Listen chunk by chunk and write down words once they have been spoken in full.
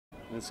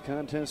This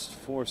contest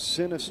for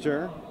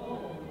Sinister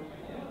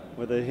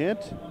with a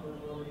hit.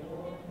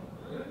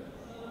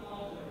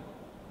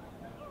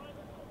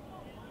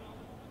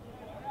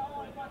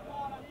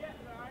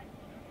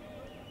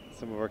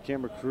 Some of our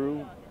camera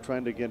crew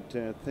trying to get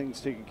things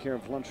taken care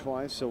of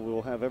lunch-wise, so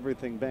we'll have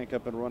everything back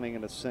up and running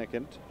in a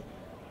second.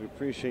 We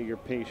appreciate your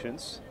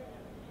patience.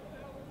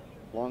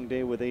 Long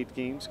day with 8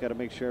 games. Got to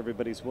make sure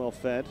everybody's well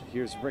fed.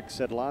 Here's Rick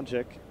Said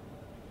Logic.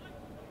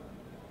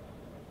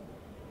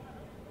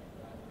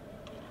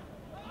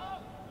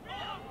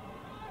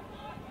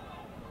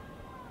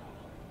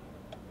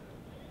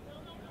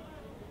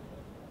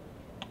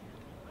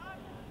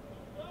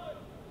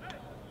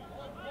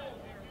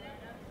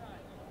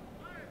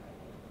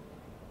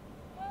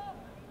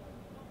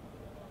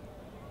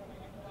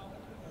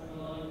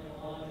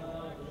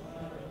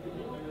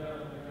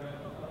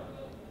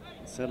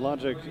 Said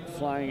Logic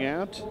flying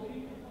out.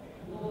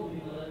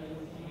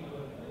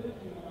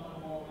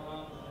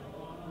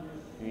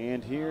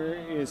 And here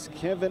is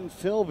Kevin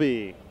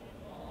Philby.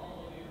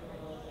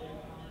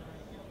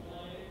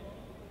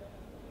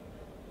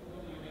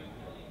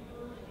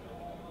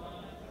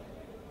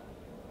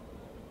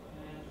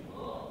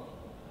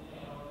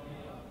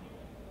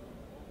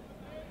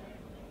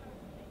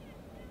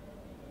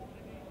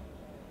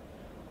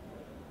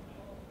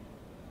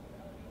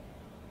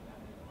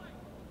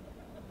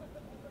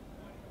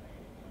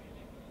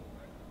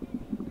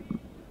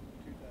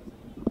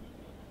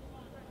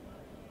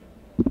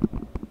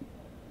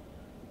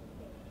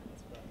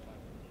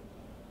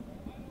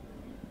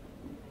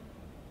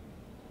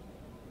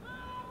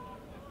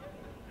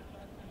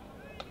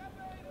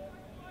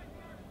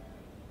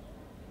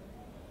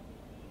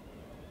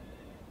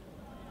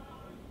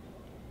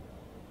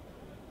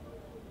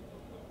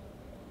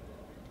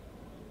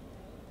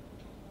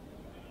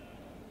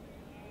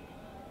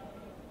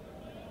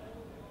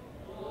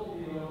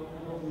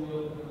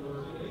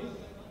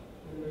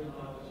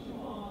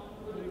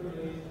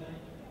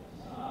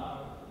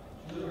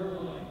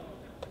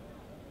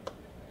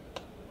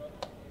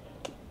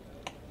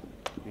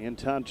 And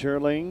Todd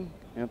Cherling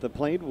at the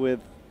plate with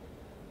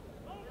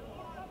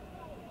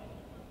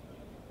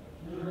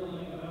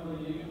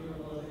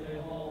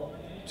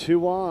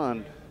two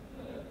on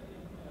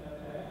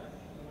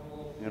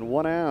and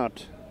one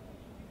out.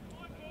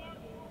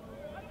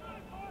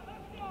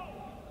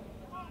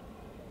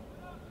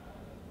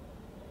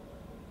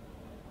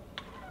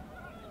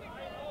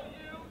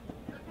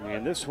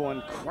 And this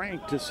one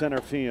cranked to center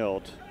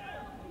field.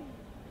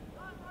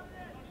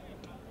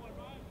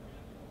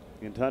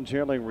 And Todd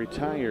Cherling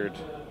retired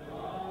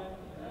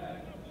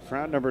for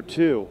out number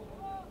 2.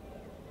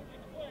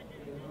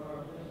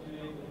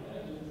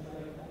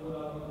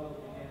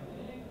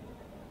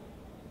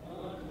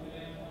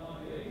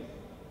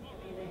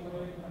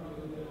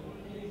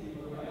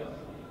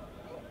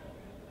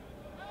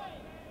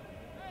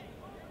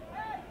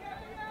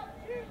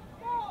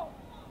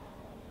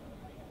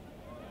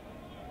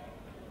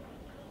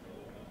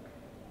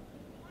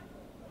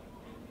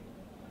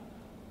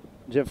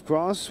 Jeff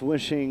Cross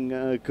wishing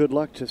good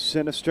luck to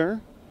Sinister.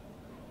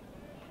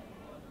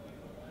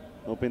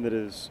 Hoping that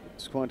his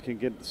squad can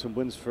get some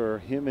wins for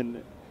him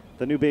and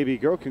the new baby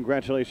girl.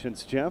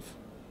 Congratulations, Jeff.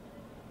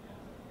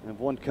 I have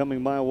one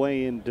coming my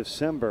way in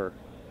December.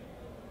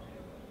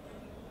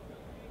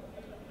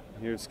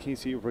 Here's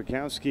Casey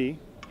Rogowski.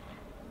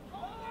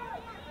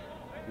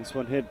 This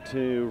one hit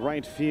to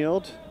right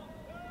field.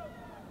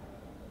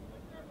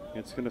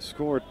 It's going to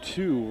score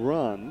 2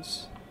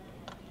 runs.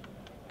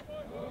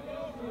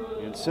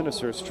 And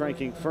Sinister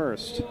striking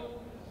first.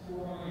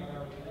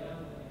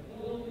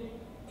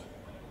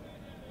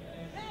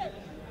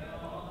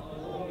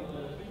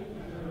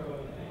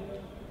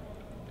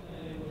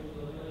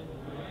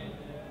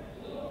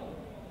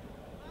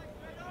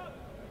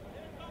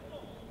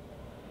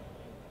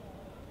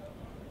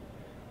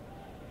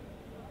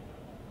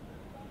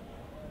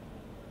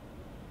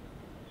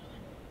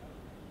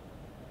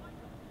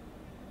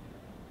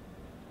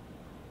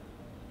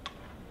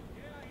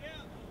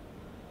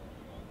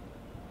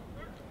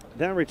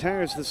 That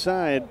retires the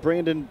side.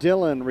 Brandon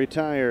Dillon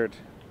retired.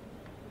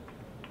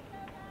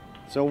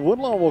 So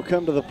Woodlaw will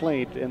come to the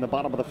plate in the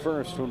bottom of the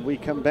first when we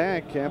come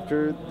back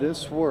after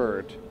this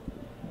word.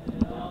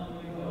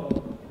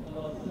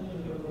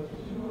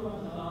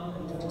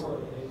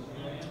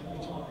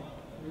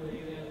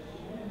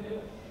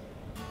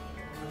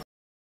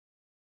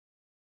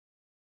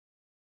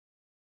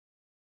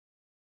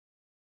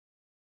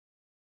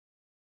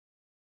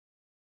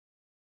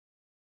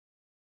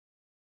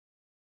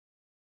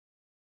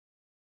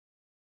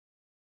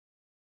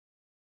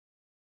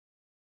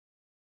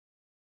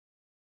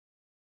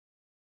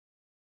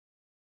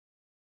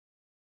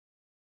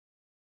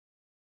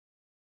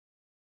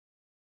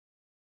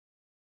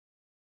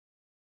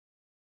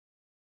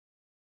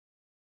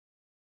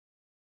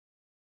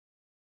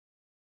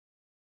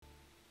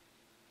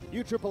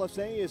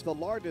 USSSA is the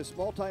largest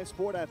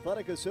multi-sport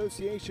athletic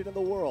association in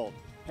the world.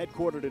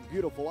 Headquartered in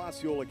beautiful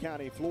Osceola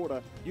County,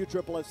 Florida,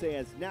 USSSA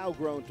has now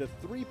grown to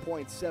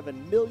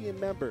 3.7 million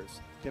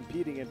members,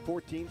 competing in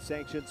 14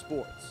 sanctioned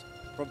sports.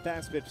 From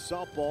fast-pitch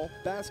softball,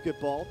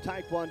 basketball,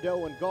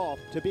 taekwondo, and golf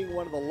to being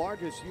one of the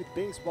largest youth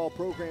baseball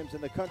programs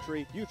in the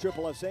country,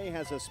 USSSA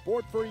has a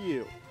sport for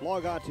you.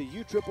 Log on to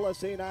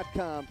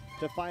USSSA.com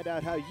to find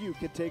out how you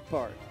can take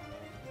part.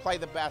 Play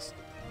the best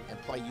and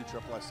play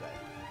USSSA.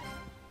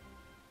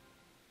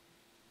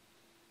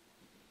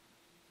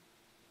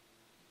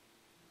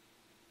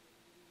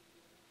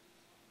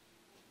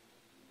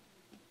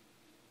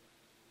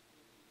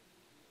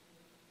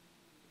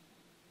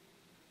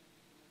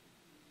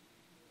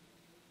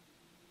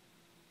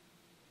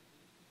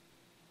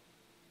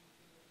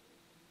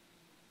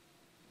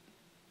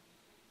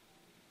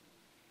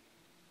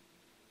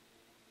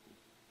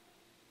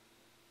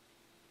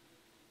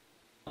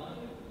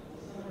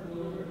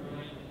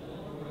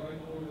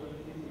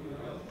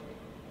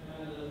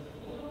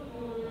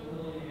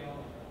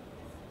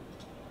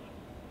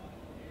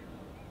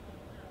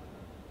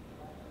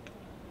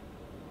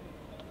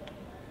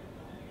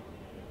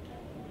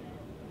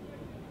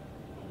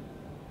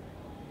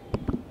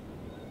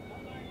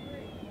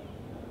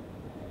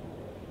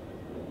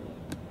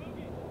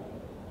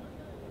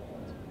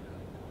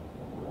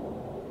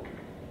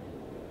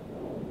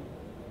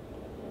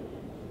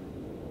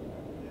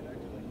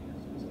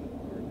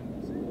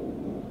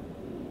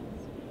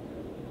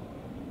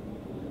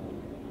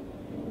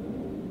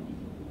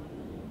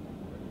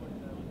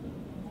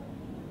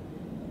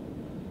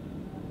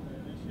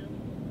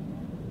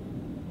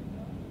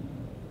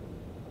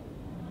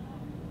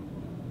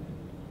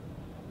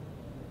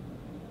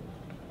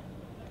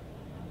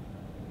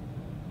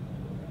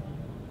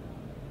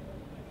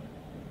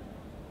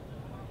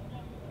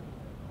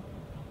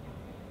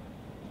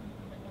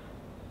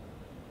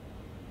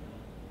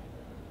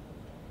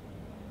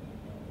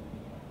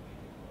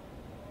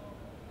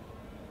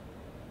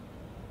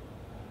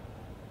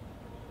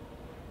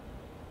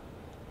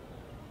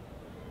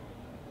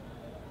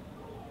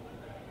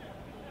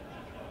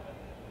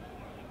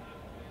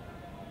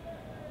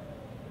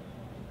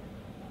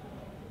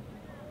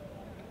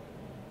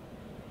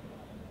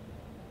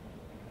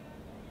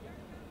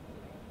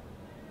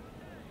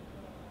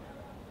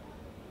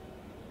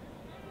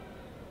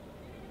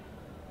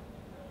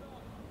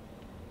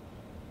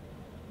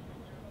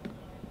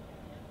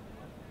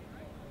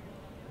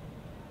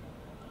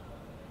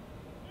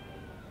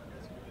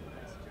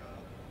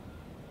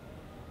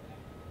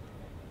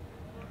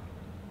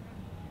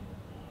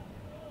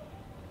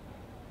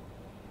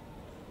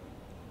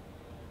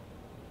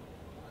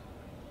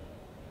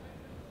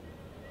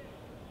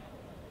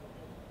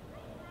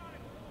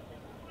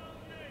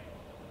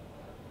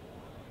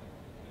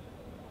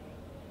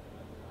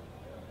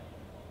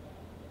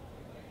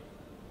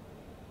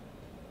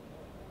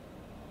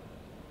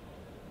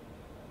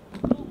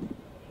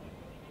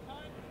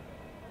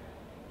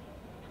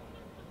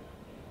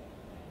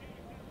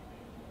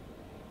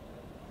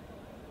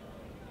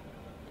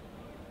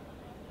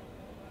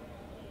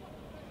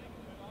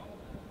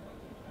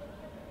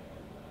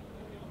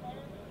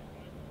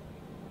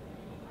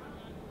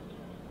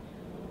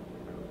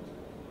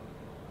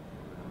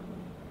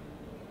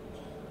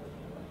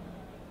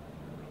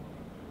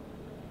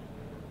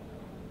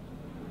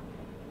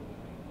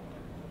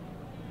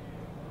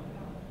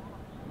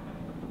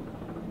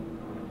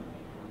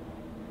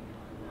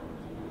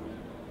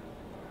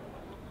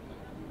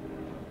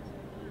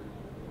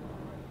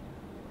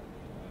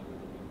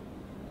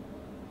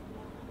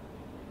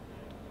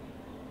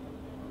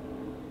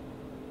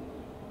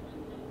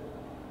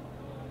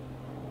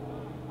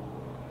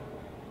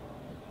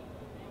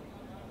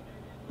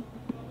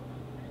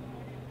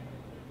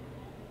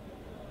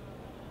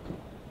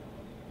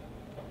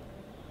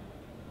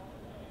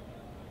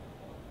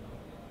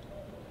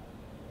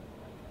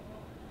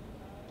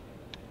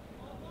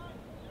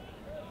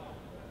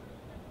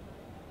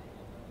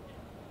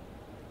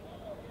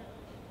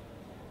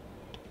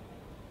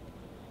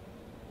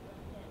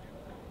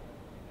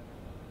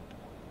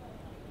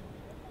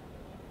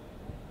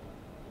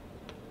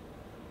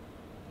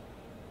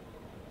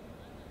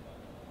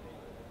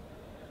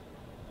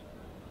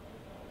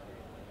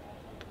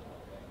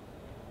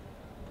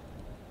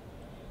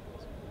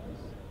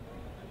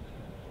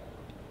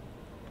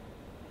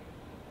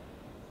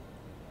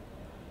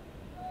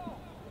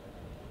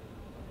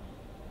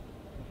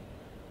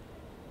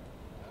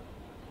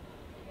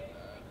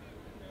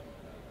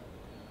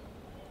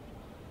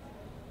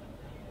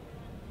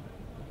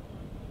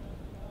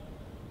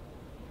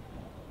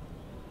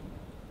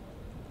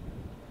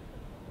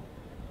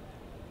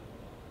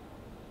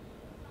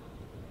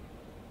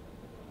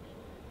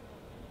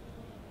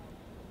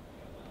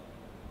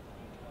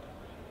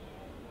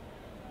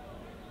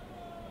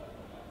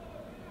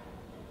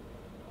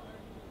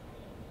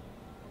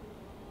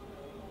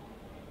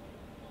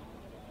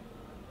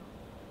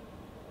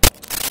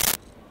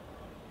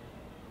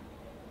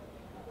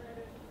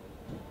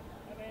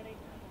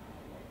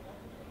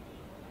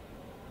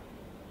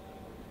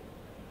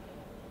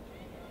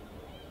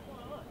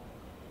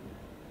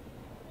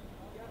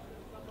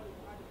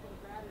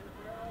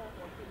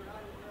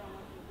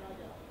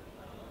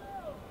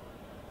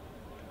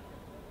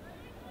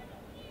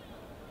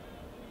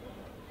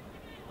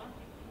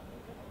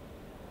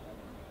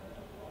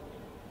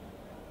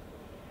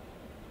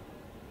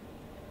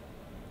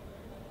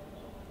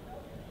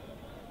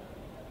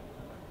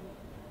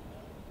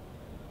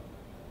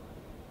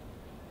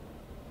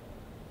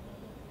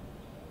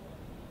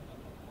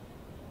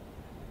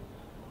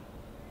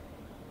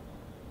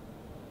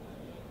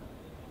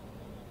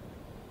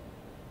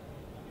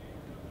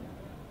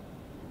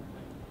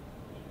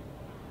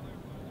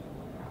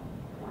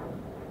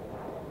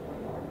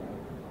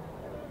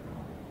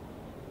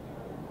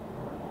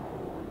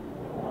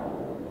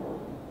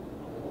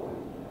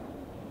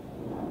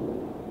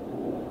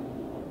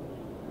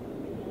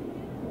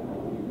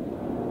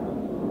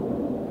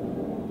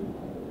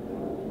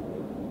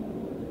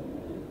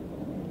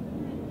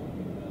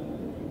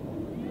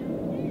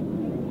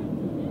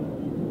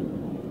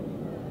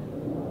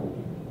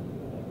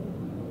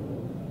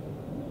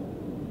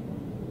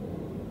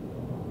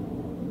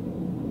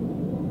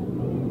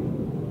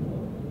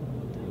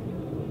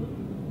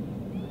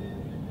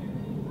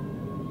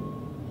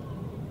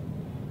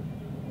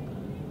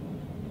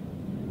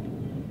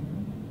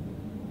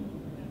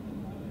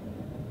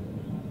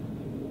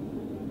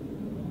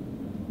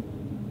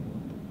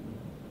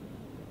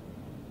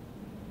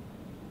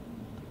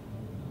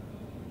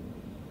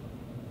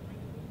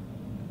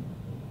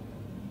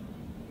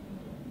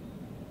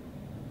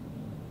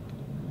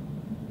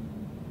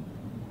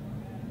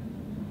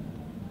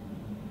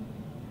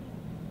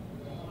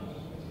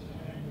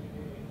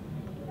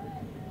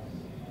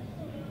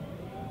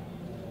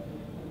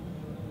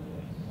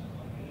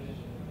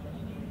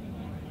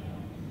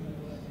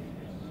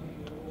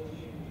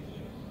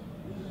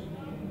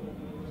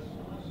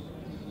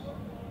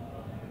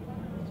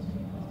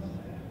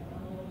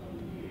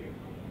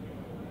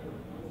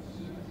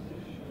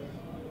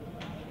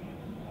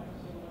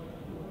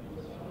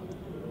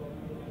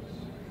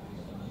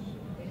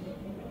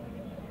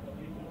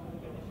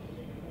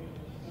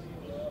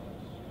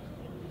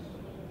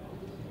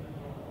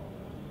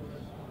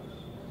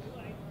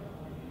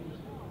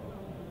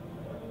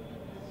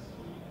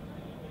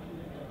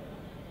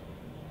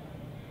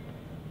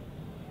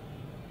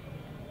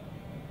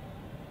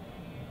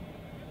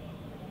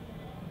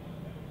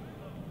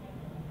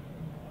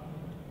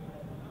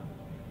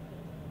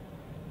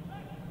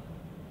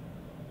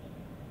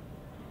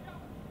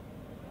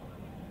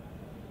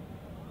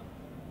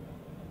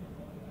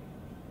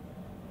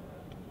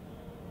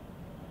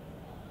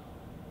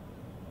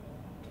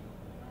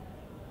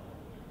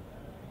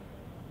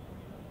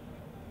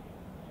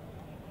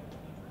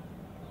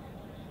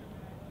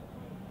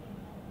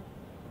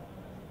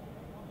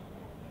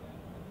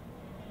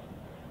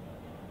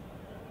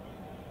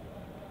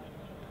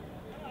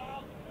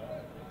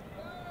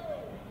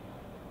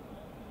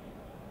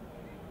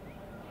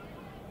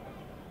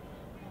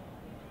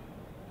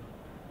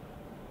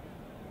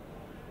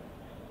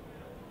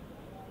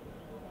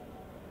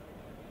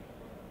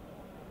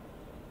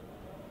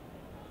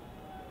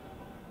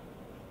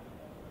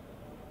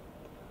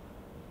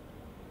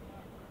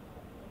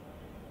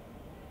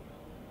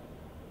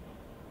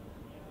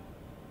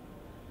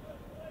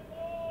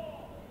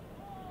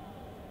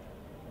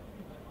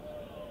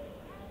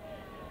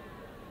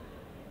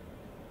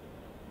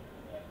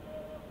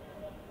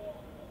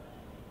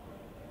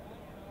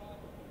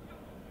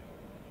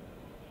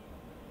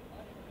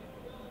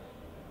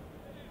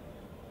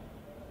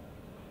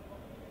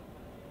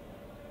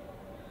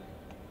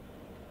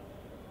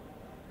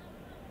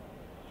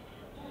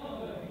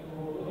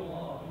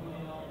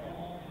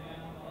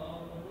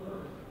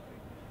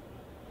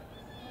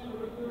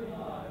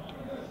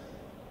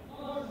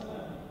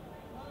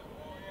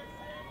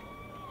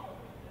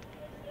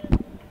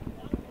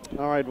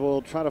 All right,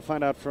 we'll try to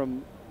find out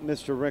from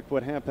Mr. Rick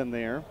what happened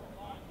there,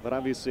 but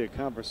obviously a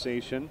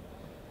conversation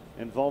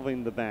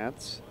involving the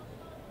bats.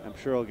 I'm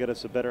sure he'll get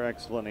us a better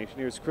explanation.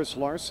 Here's Chris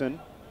Larson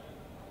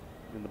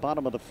in the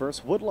bottom of the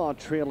first. Woodlaw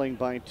trailing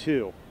by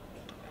 2.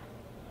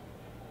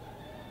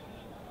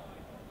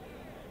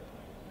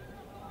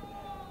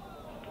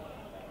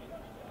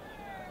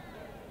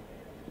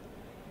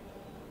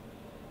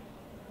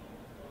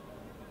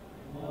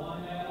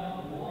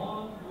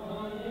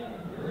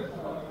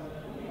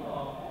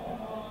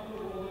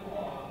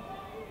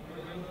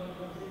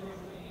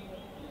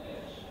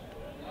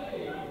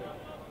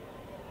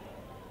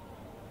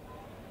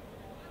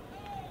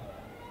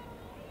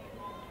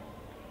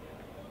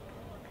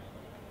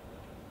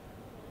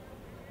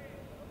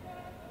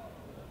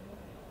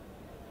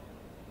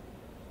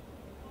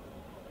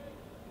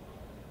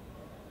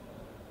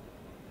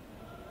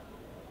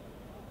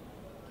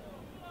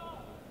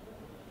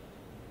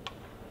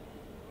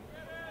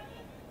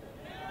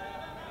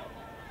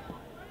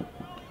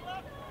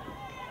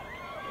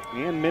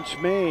 And Mitch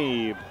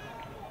Mabe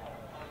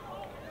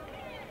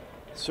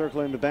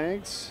circling the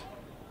bags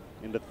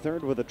into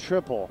third with a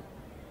triple.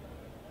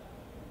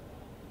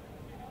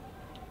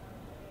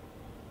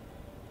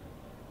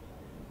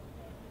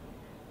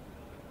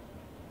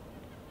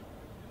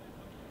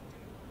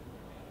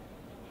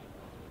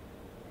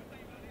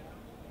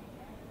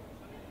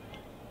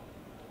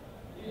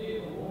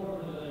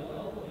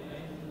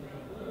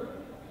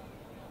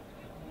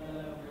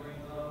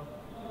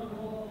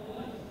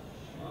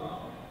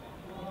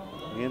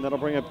 And that'll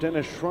bring up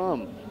Dennis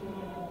Schrum.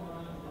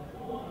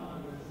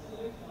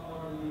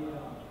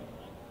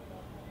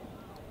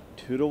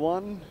 Two to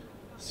 1,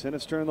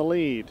 Sinister in the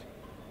lead.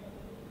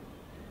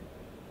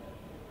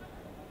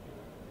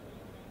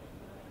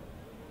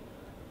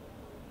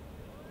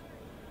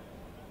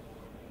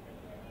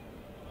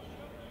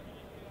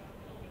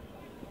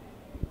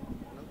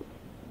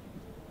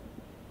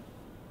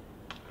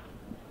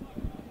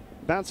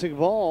 Bouncing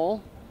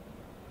ball.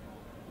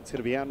 It's going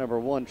to be out number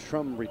 1.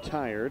 Schrum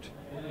retired.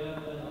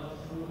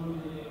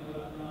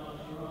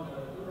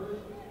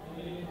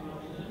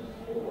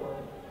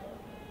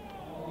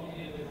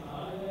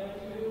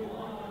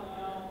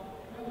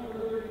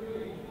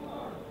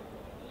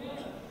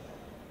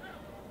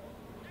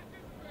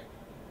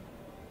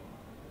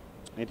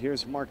 And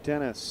here's Mark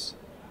Dennis.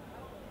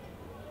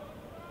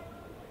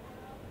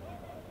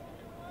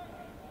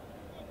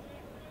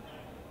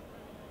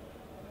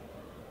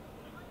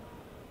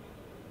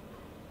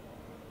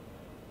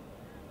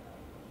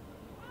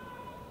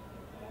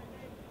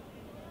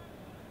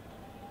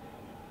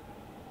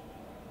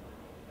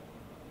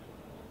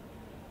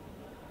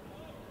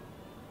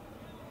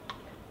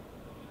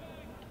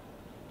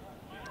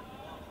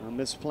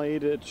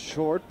 Misplayed it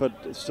short,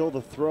 but still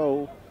the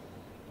throw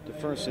to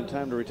first in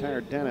time to retire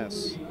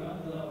Dennis.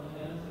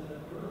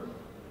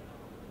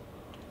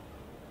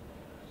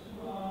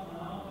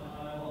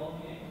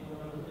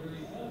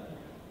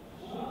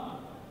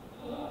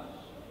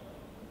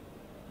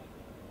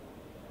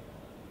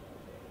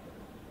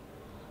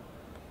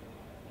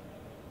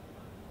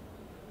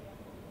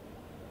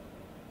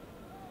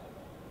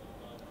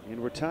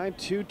 And we're tied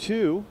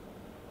 2-2.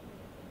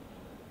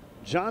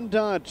 John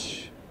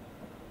Dutch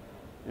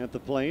at the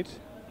plate.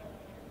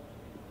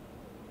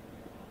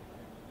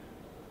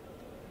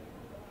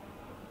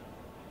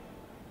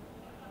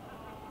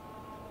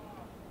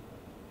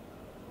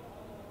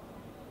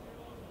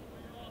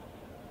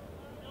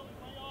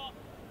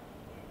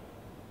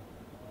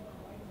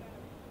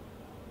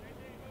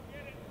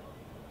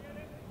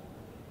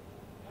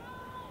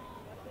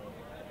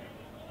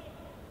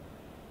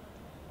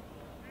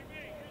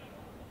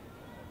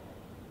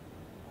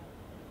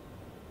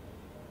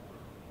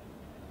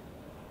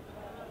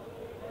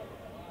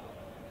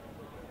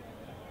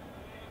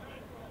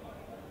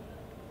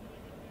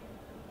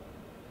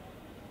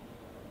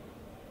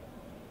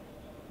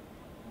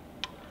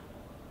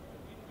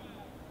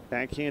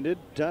 Backhanded,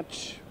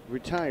 Dutch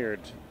retired.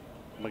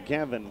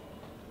 McGavin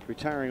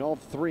retiring all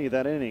 3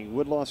 that inning.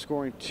 Woodlaw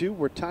scoring 2.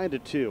 We're tied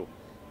at 2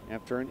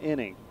 after an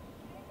inning.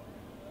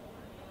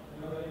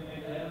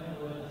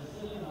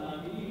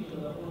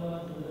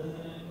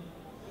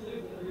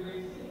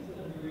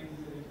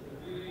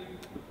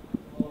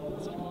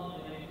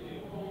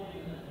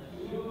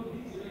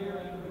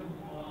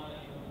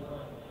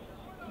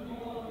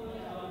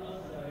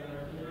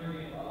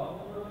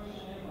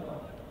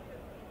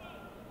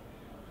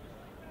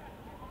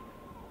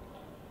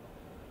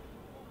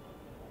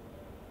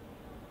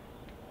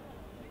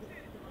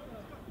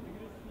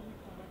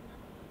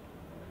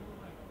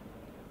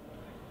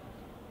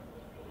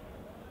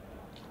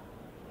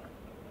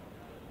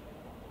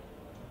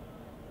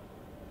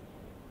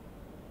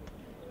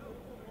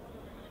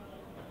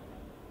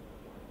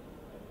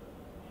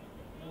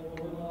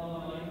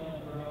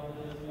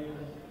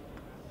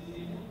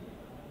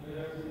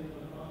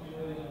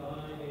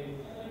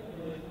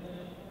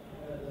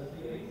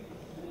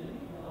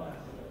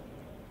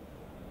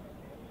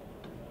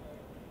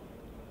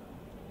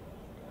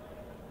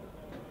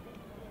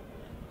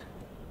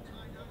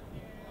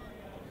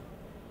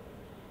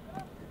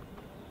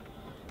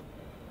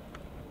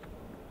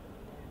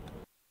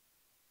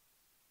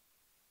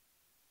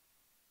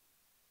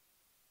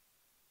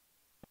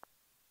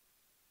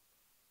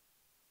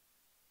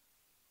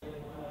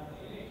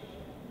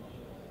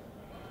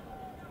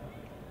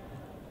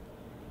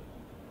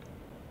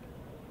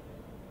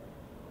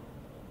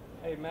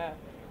 Hey, Matt.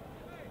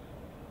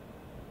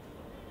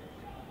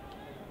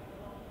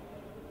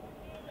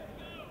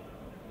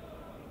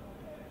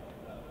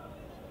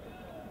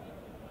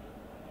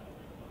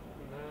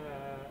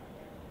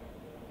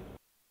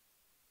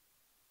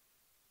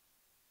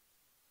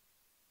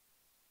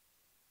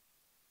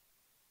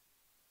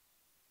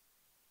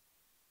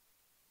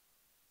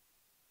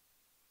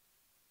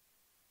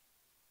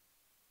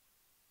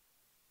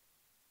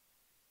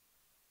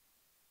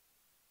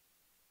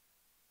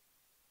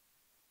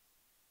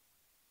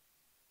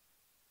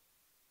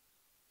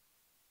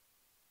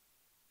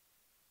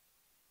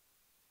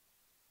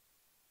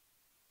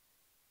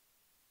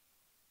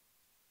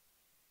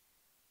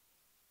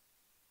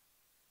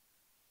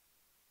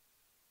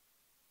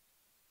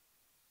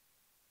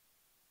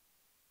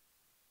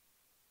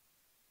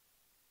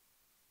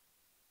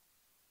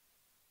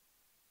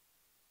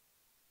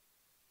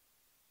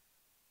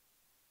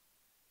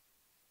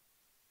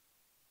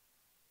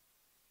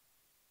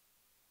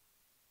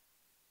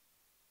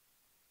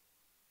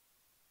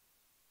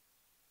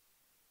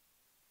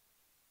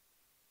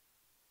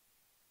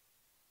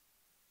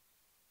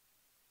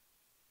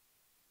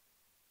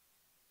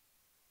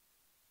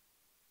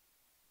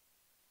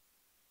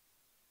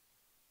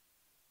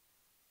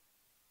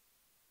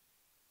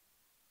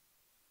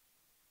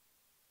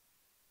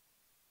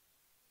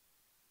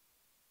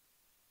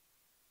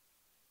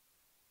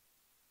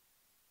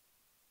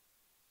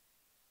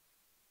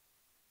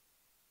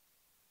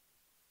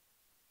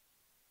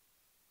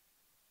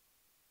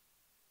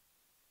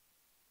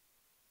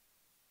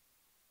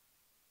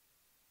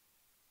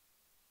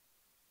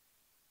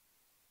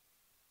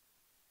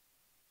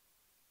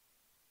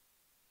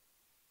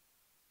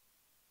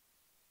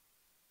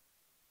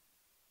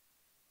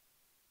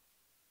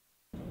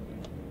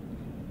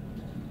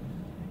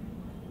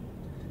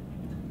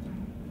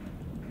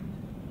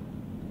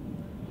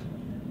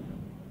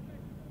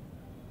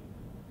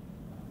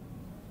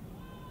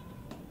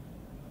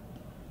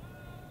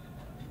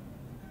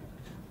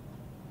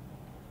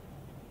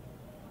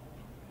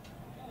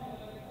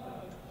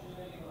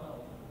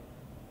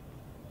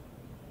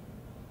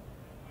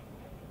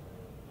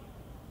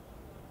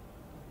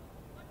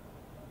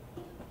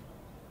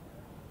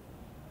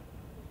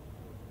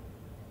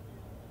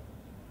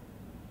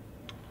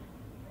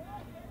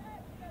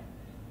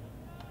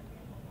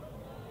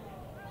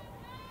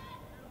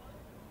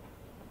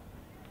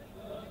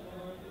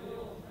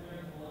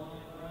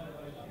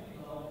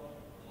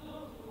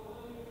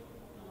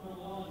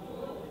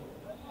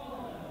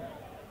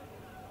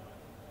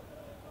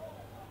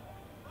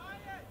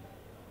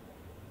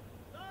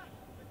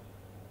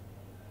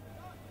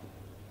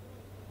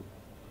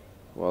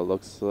 Well, it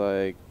looks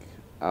like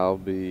I'll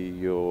be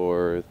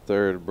your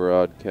third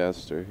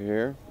broadcaster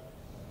here.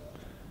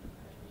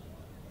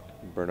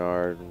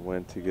 Bernard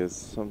went to get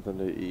something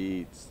to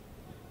eat.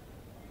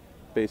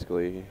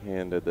 Basically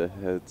handed the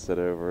headset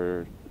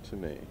over to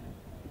me.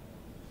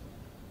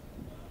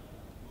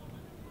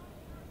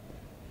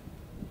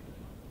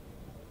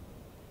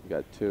 We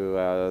got 2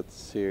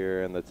 outs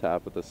here in the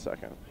top of the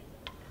second.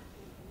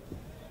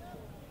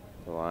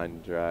 The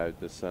line drive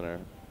to center.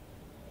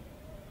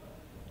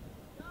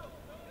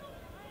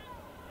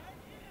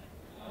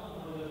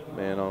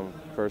 Man on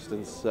first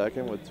and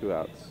second with 2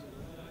 outs.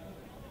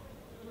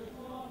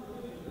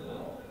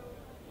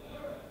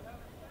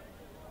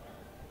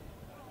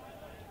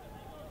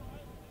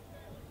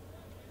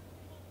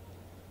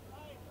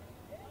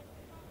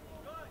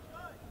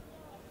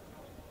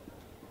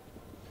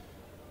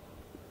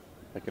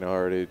 I can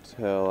already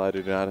tell I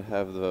do not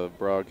have the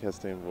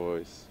broadcasting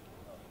voice.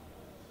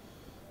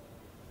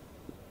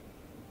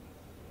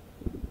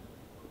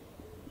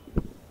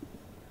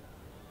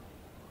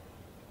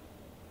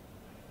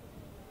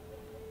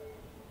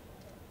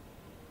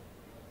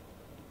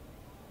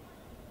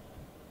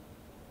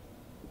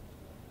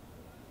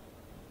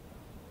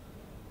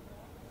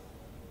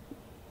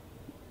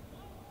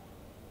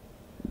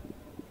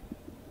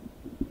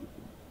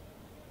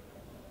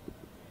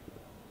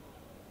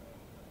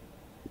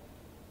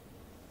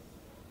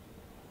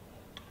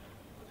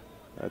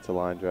 That's a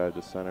line drive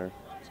to center.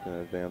 It's going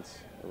to advance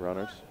the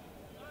runners.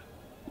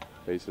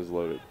 Bases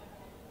loaded.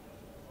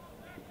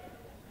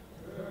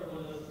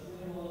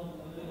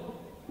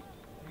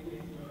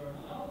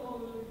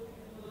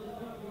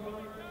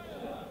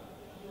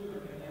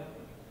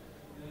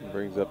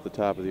 Brings up the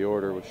top of the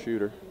order with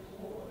Shooter.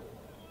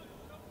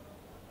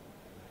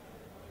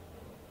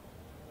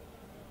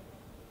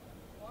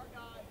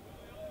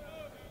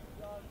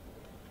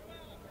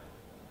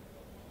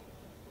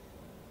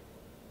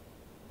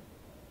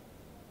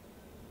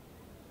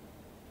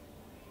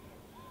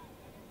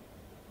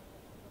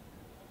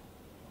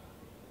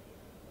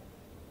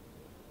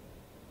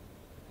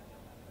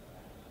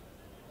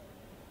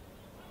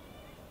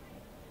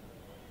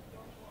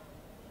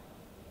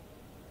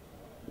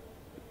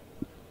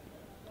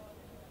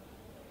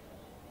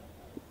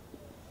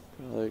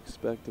 I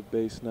expect a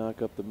base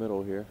knock up the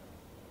middle here.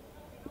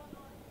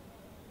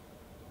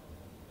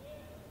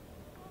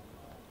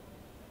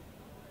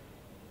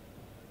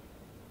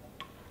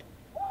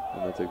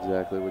 And that's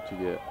exactly what you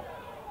get.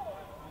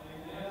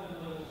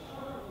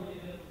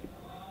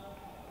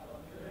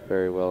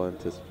 Very well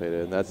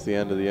anticipated, and that's the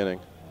end of the inning.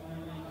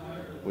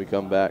 We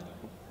come back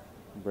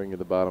and bring you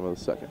the bottom of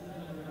the second.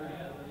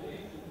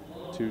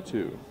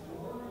 2-2.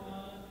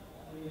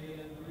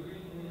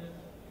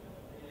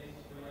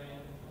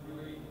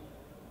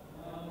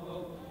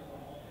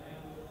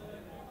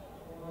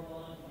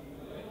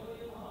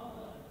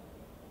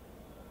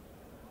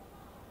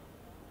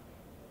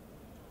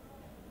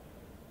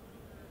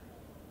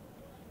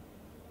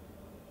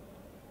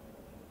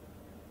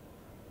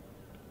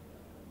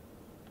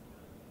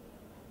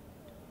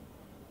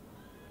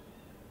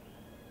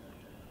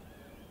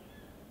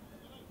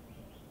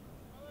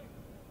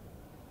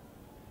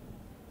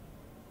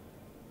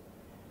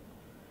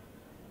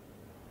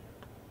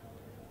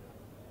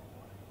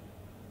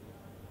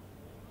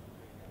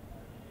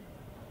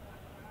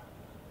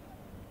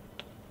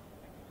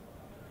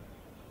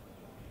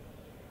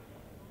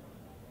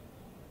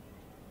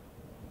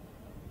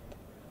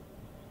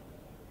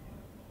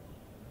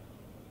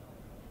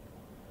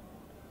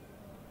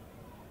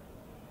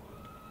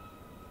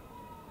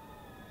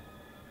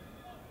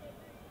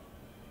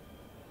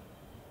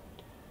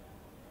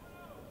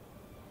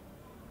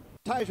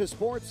 Taija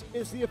Sports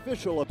is the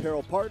official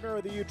apparel partner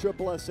of the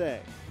USSSA.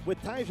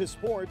 With Taija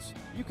Sports,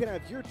 you can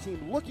have your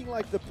team looking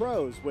like the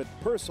pros with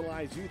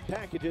personalized youth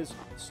packages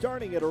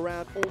starting at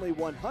around only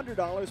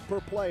 $100 per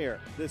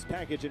player. This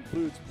package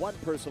includes one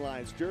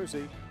personalized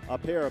jersey, a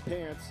pair of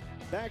pants,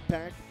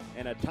 backpack,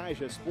 and a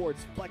Taija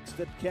Sports Flex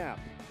Fit cap.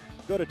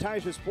 Go to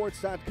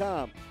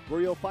TaijaSports.com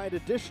where you'll find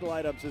additional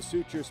items to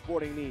suit your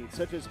sporting needs,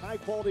 such as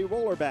high-quality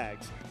roller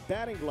bags,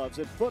 batting gloves,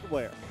 and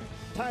footwear.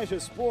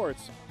 Taija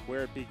Sports,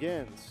 where it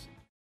begins.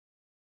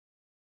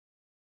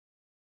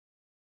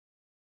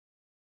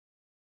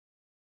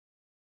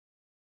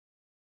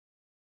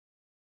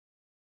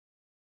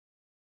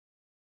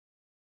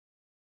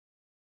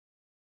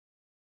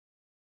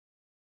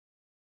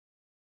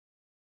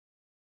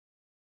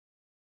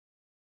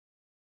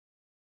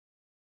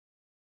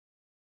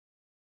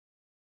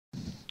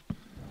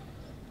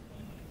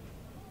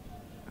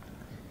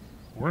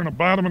 We're in the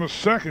bottom of the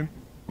second.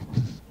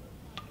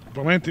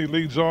 Valenti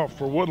leads off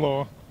for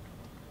Woodlaw,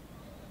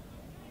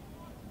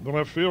 the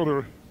left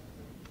fielder.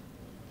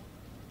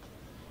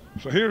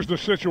 So here's the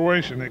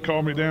situation. They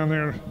called me down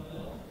there.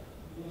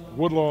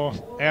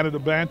 Woodlaw added a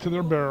bat to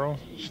their barrel,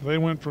 so they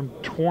went from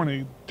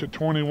 20 to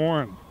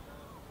 21.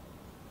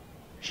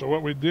 So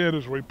what we did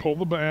is we pulled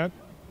the bat,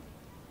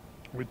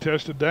 we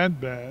tested that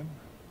bat,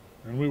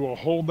 and we will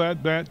hold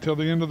that bat till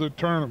the end of the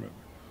tournament.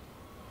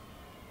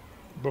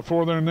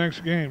 Before their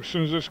next game, as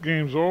soon as this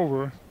game's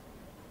over,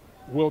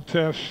 we'll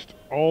test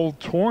all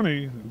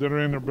 20 that are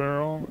in the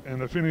barrel,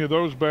 and if any of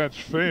those bats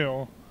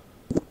fail,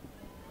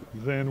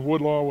 then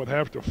Woodlaw would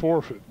have to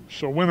forfeit.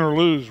 So win or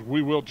lose,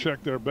 we will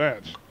check their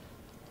bats.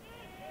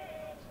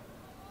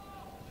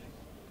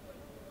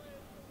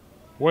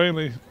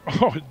 Whaley,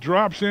 oh, it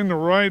drops into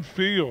right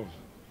field.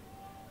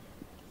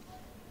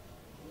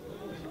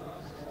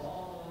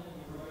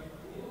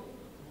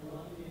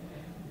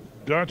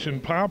 Dutch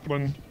and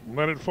Poplin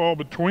let it fall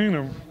between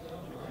them.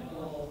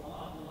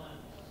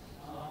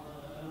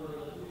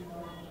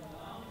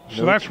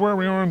 So that's where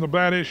we are in the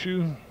bat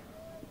issue.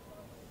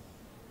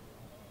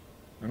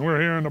 And we're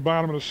here in the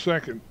bottom of the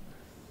second.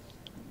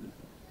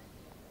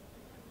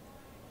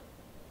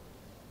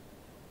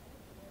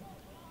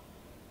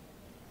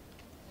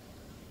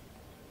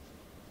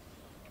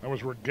 That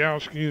was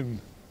Rogowski and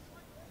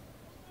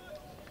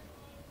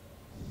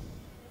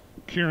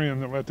Kirian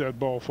that let that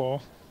ball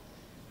fall.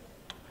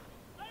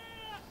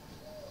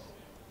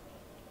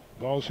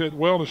 Ball's hit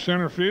well to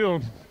center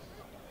field.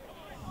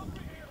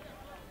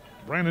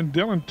 Brandon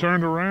Dillon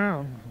turned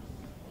around.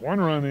 1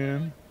 run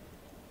in.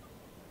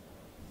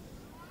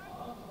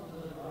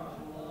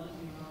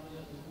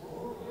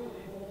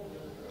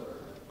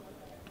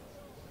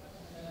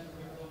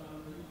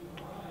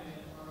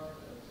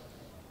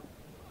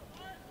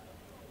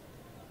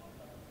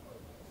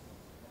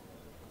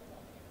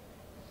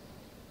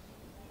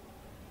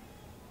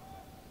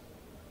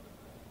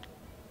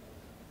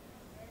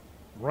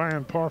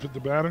 Ryan Parfit, the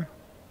batter.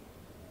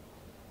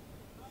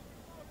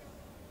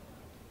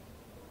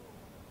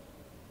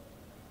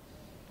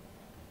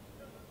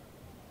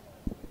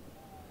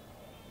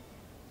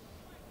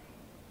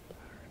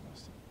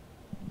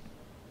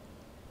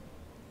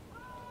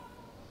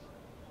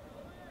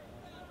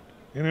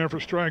 In there for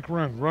strike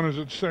run. Runners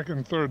at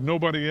second, third,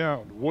 nobody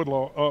out.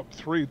 Woodlaw up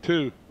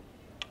 3-2.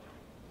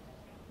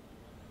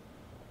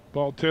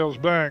 Ball tails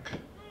back.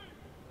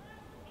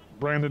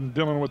 Brandon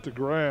Dillon with the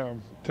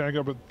grab. Tag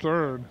up at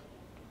third.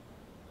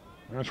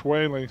 That's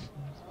Whaley.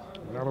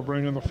 That'll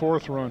bring in the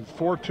 4th run.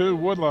 4-2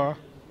 Woodlaw.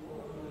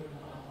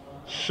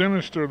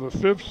 Sinister the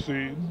 5th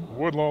seed.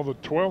 Woodlaw the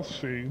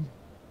 12th seed.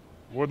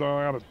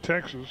 Woodlaw out of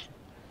Texas.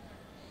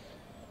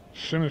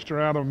 Sinister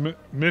out of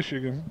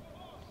Michigan.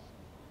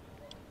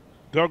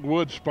 Doug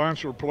Wood,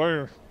 sponsor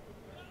player.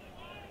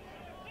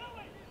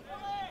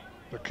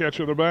 The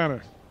catcher, the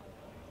batter.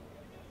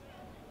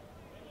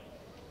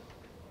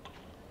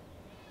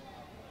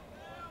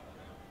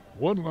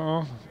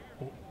 Woodlaw.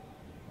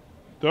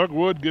 Doug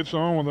Wood gets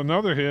on with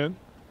another hit.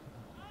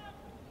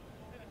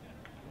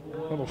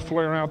 Little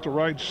flare out to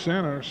right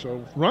center.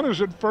 So runners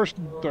at first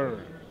and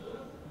third.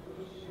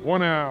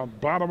 One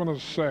out, bottom of the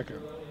second.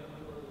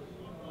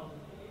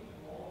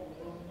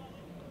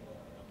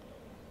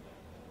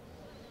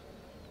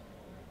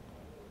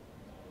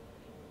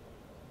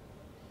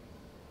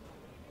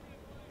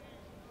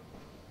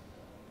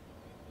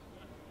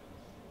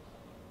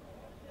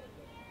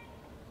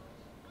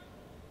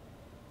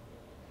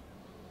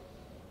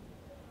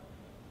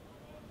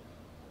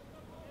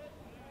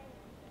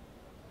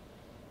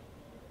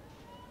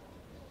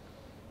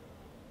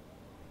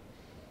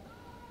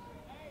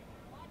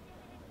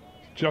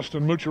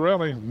 Justin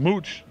Mucciarelli,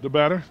 Mooch, the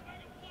batter.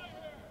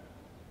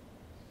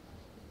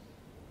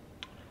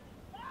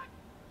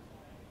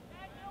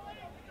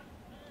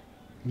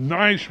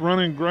 Nice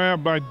running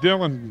grab by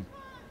Dillon.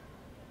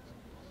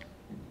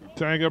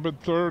 Tag up at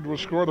third will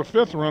score the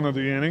 5th run of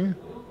the inning.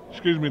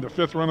 Excuse me, the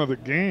 5th run of the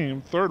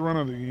game, 3rd run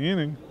of the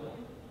inning.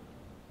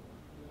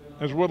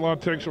 As Woodlaw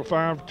takes a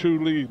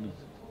 5-2 lead.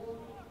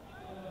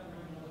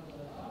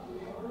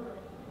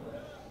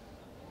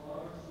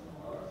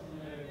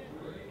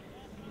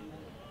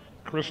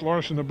 Chris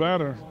Larson, the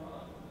batter,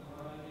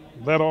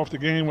 led off the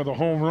game with a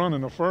home run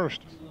in the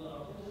first.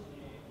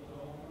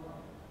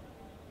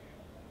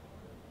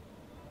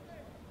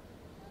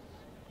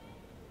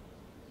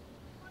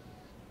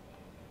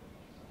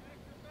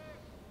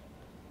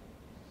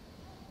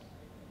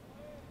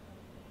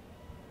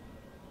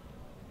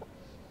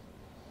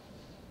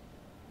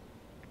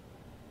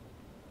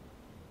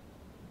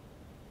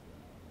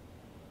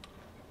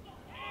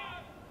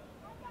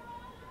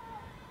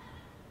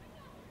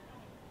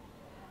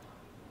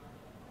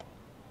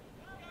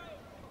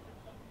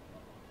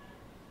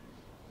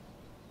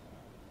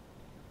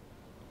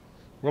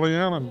 Willie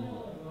Allen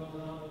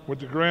with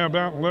the grab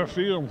out in left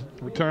field,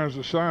 retires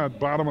the side,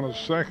 bottom of the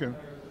second.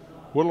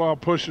 Woodlaw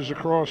pushes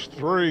across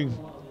 3.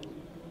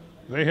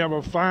 They have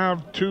a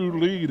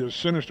 5-2 lead as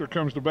Sinister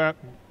comes to bat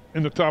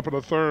in the top of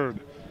the 3rd.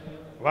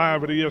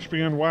 Live at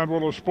ESPN Wide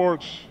World of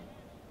Sports.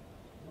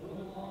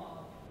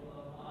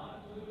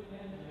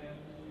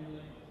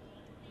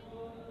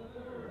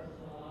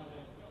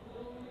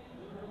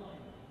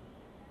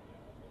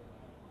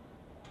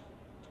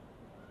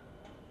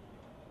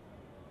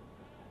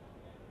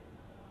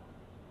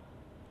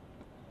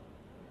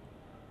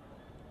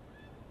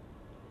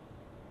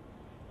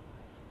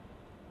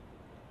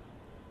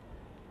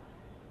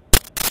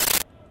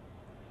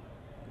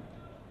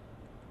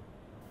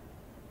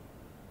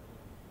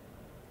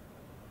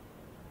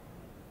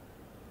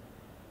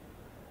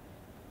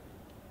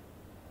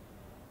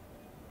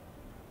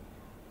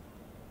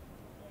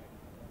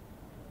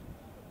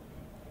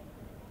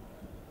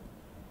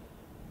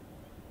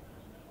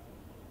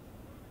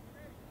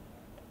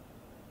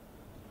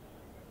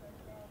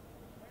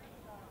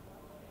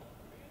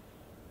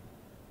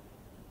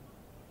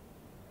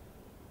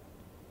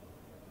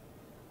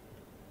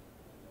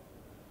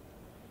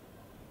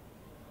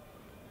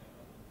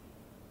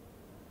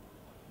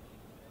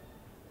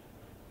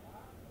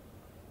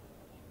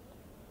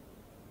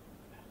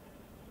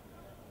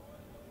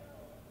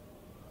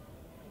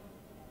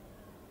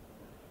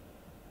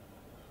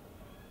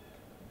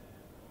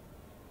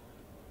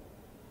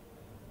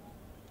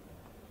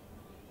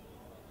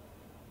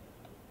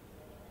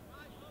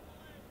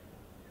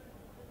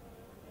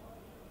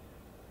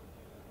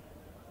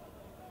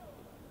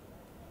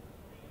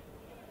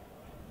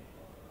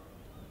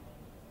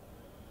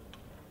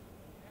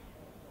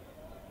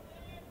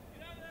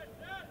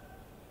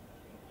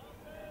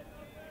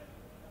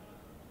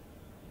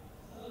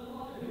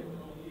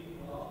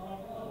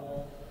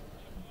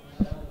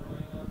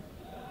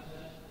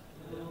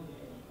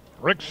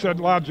 Rick Said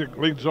Logic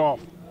leads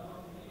off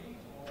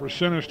for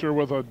Sinister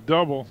with a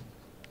double.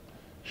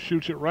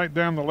 Shoots it right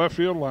down the left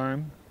field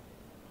line.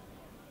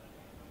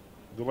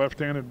 The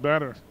left-handed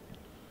batter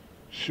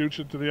shoots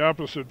it to the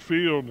opposite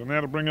field, and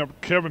that'll bring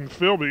up Kevin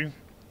Philby,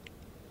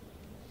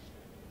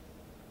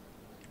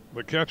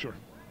 the catcher.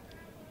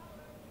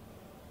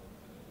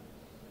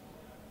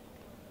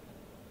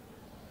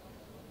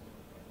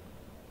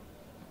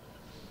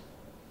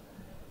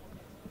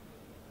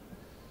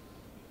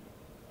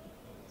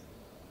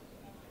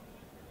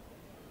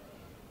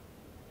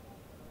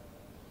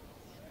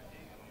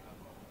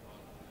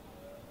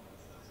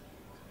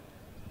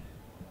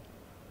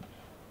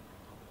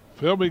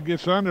 Philby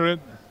gets under it.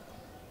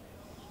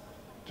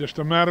 Just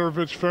a matter if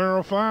it's fair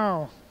or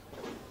foul.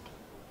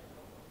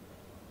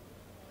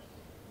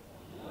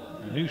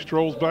 And he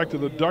strolls back to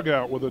the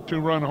dugout with a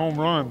 2-run home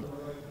run,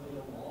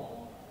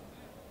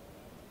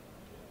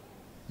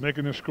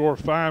 making the score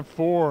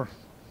 5-4.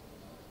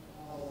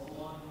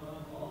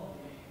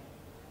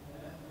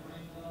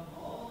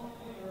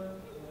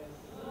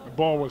 The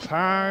ball was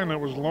high and it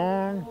was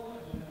long.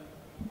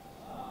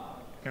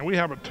 And we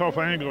have a tough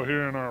angle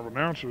here in our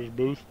announcer's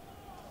booth.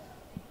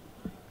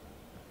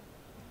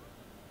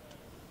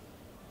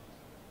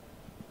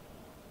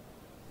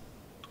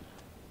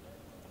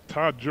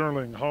 Todd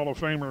Jerling, Hall of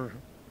Famer,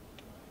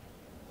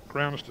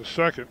 Grounds to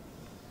second.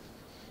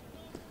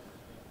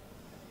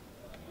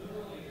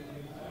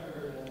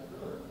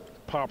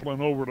 Poppling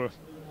over to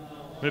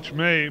Mitch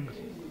Mabe.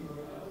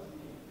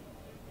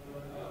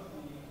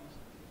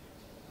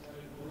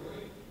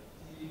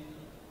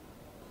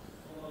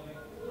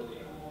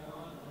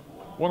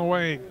 One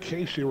away,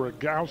 Casey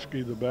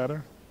Rogowski, the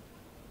batter.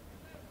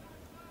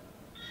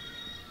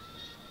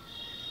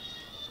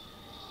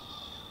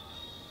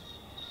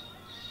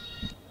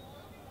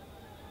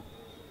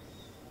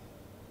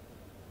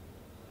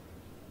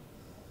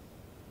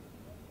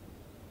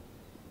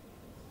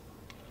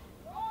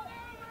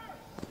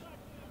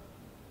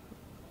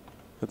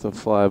 It's a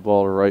fly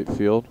ball to right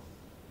field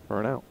for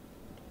an out.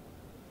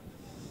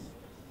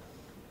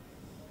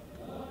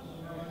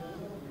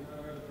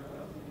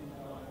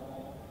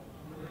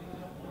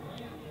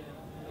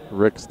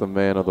 Rick's the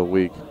man of the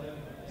week,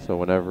 so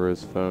whenever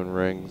his phone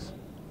rings,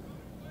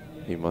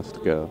 he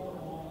must go.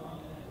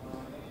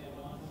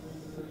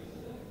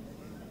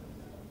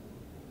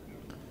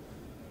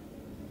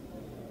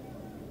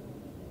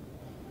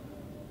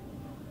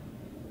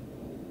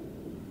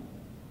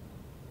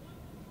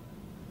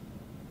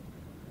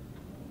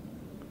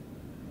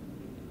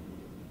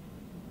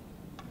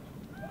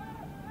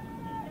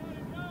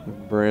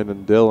 And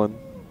Brandon Dillon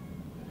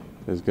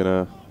is going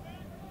to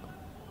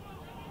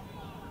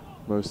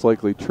most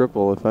likely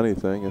triple, if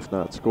anything, if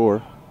not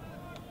score.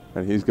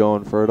 And he's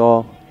going for it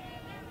all.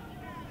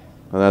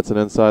 And that's an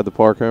inside the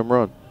park home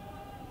run.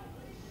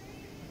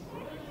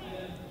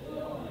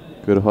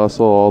 Good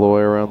hustle all the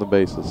way around the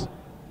bases.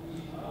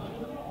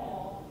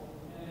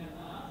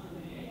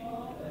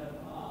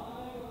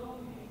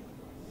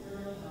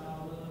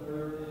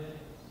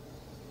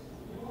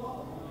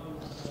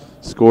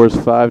 Scores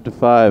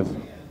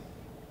 5-5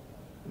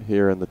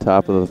 here in the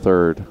top of the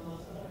third.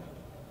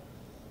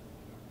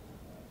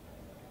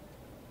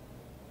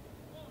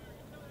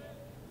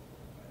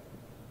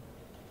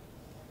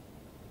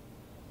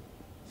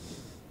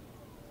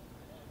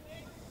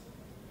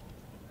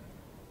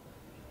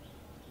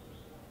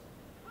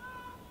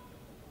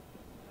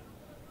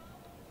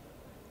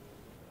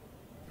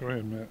 Go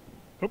ahead, Matt.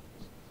 Oop.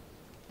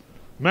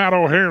 Matt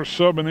O'Hare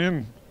subbing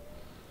in.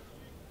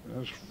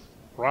 There's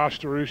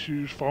roster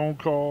issues, phone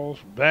calls,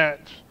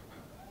 bats.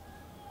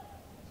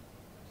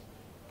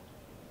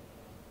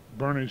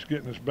 Bernie's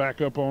getting us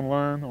back up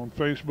online on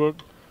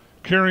Facebook.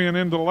 Carrying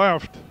into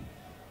left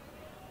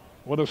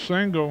with a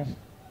single.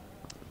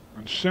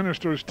 And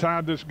Sinister's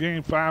tied this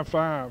game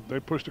 5-5. They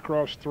pushed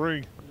across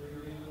 3.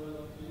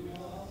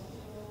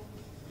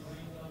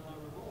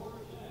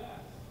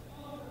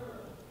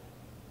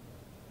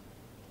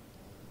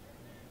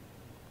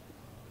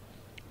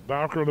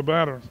 Bowker the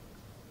batter.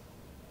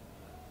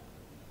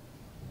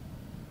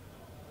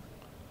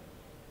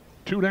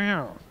 2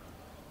 down.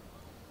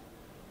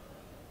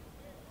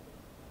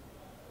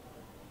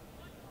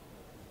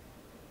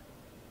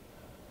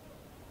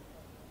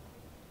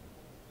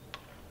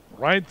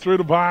 Right through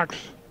the box.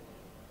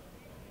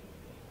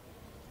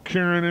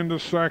 Kieran into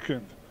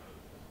second.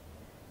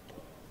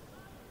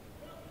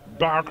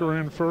 Bowker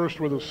in first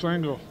with a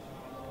single.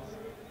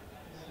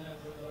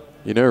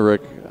 You know,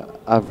 Rick,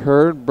 I've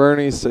heard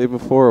Bernie say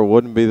before it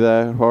wouldn't be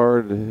that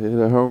hard to hit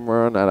a home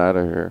run out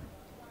of here.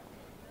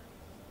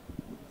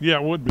 Yeah,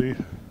 it would be.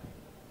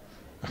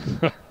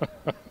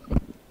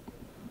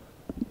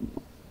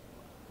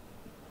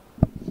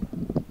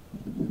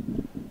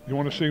 You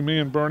want to see me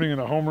and Bernie in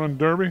a home run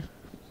derby?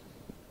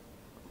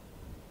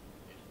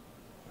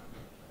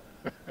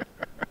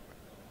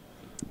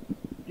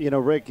 You know,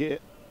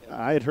 Rick,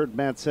 I had heard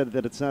Matt said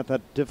that it's not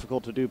that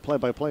difficult to do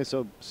play-by-play,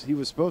 so he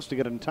was supposed to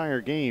get an entire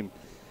game.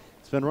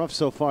 It's been rough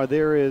so far.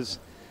 There is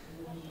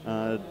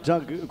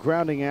Doug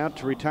grounding out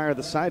to retire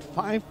the side.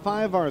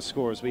 5-5 our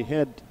scores. We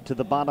head to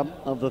the bottom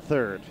of the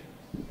third.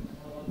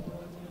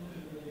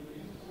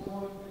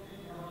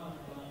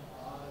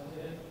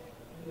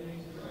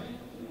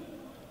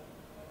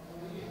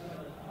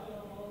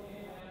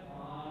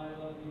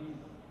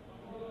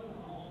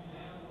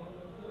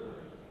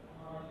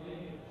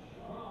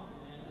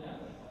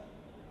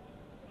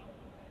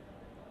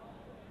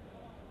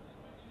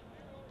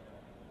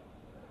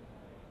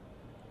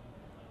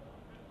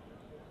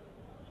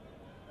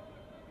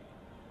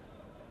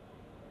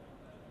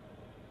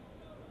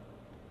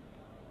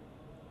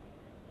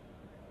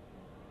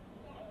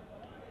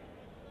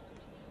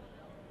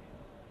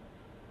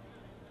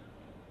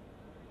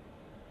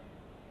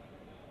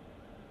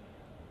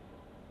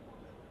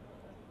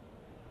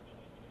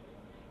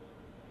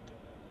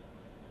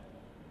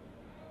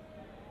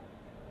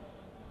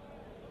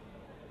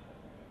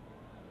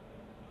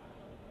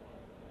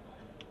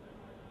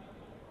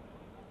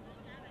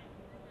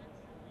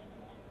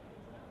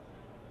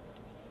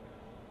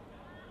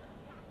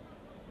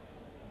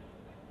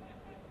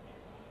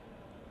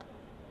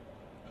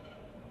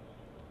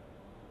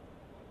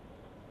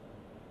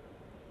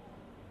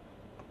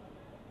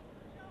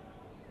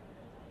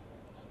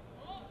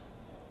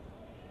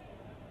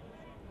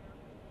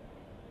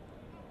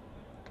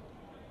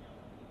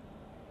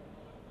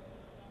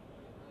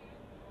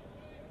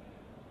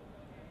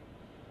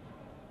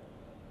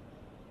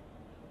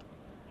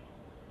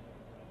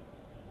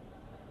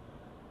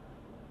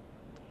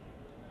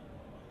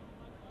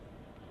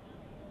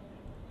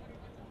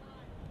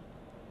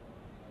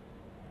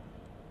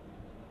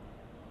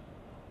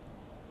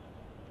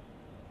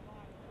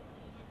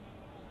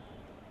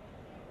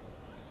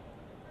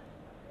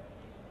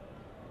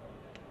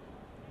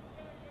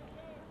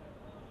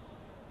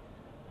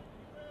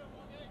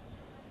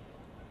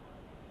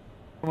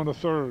 On the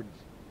third.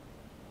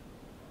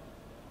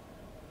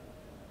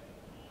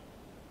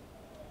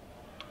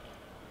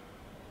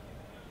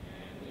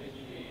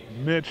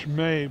 Mitch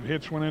Mabe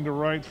hits one into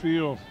right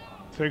field.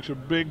 Takes a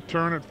big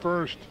turn at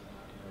first.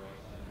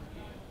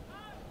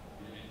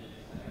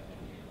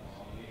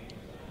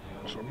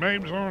 So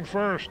Mabe's on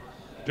first.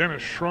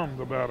 Dennis Schrum,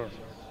 the batter.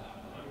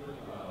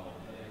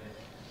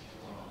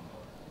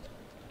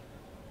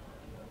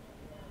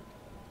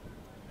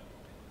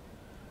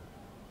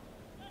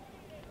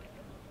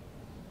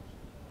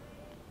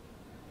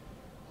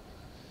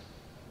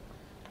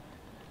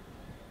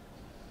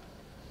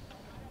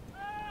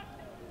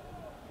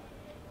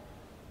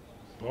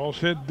 Ball's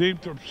hit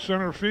deep to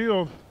center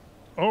field.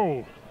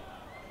 Oh.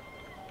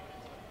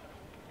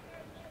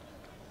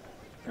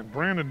 And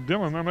Brandon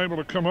Dillon unable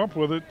to come up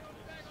with it.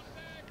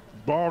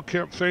 Ball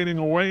kept fading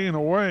away and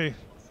away.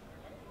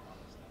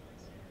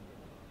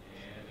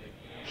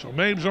 So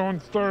Mabe's on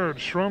third,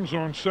 Schrum's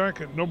on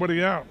second,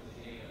 nobody out.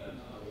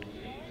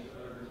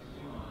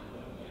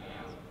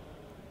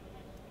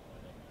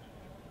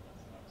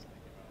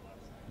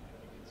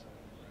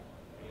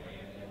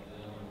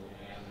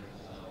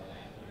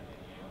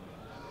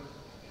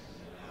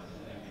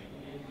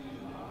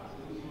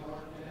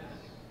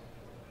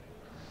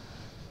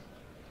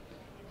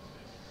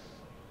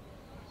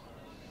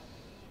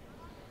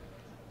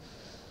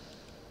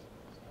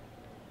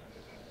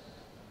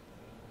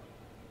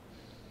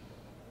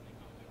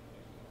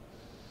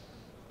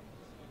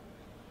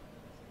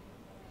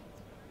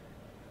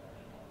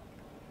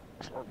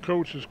 Our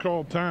coach has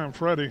called time,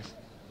 Freddie.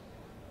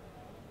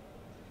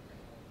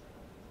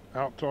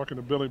 Out talking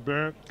to Billy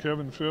Barrett,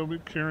 Kevin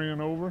Philby carrying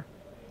over.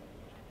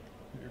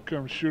 Here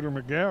comes Shooter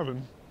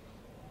McGavin.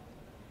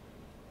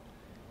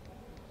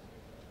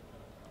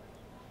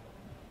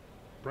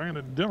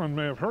 Brandon Dillon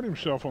may have hurt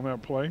himself on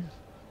that play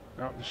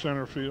out in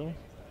center field.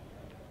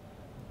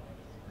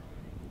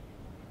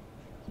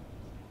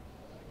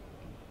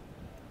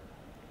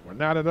 We're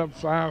knotted up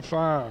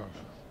 5-5.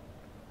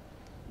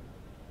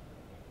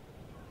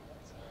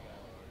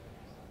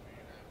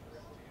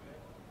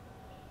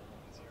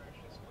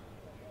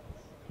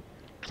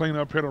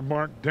 Cleanup hitter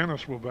Mark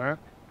Dennis will bat.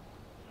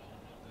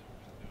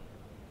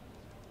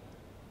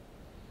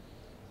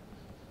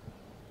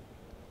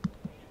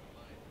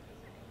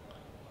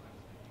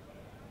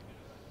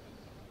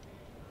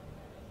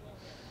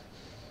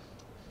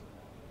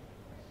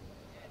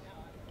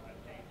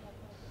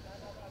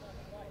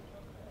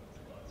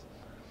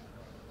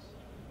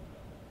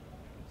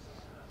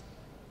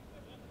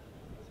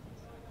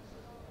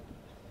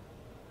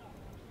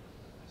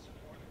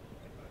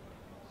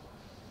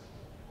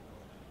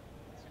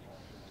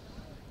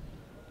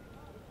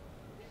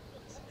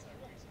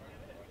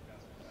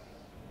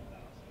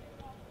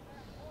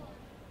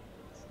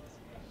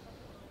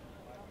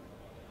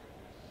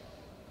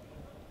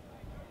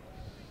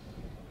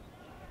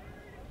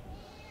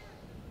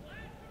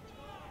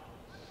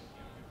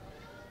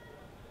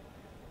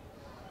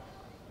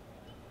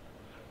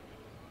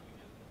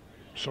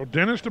 So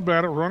Dennis the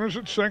batter, runners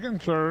at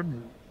second, third.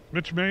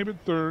 Mitch Mabe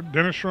at third.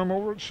 Dennis Schrum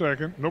over at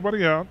second.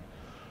 Nobody out.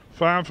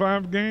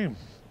 5-5 game.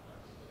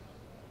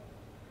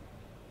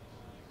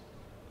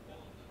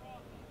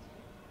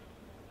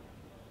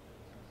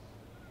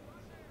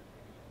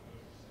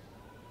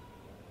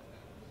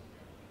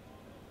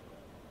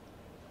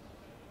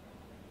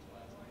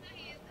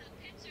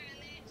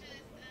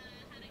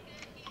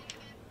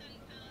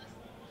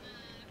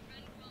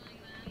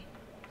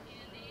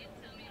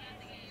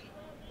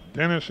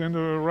 Dennis into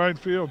right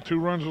field, 2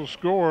 runs will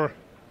score.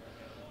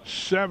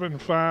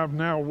 7-5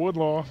 now.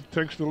 Woodlaw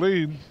takes the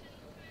lead.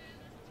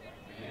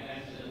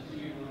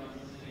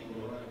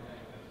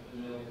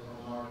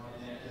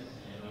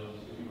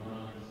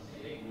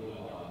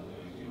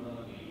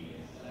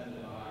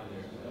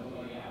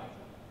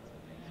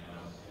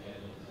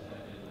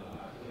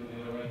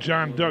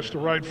 John Dust, the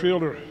right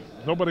fielder.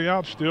 Nobody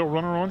out still,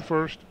 runner on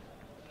first.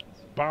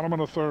 Bottom of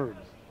the third.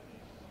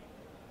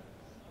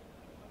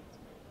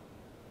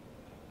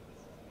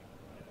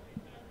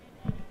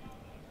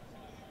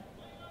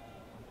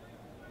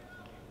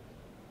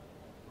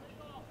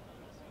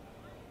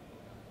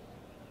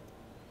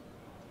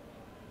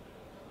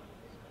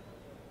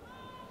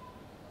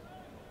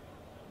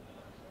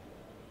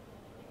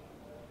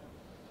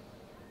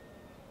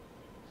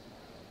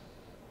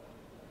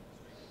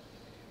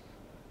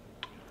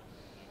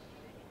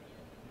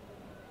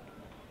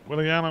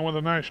 Willie Allen with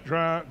a nice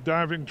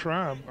diving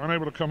try,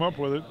 unable to come up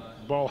with it.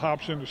 Ball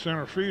hops into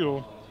center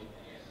field.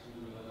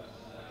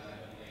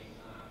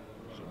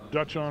 So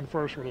Dutch on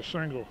first with a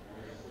single.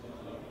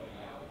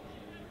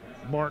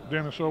 Mark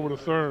Dennis over to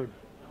third.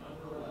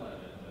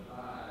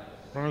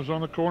 Runners on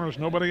the corners,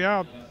 nobody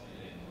out.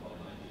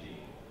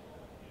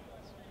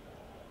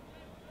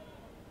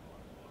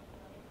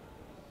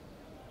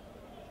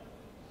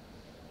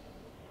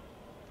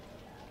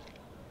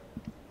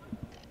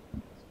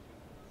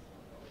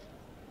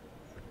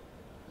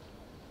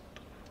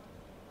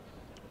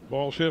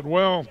 Ball's hit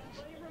well.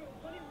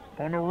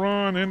 On the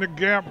run, in the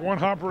gap, one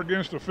hopper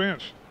against the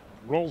fence.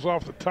 Rolls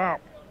off the top.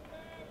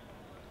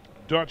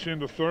 Dutch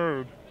into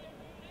third.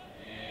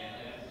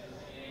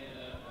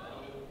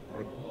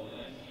 I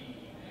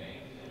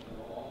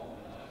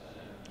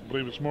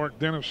believe it's Mark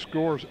Dennis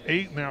scores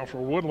 8 now for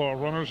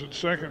Woodlaw. Runners at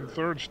second and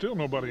third, still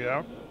nobody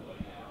out.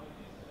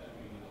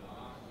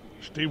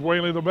 Steve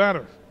Whaley, the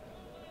batter.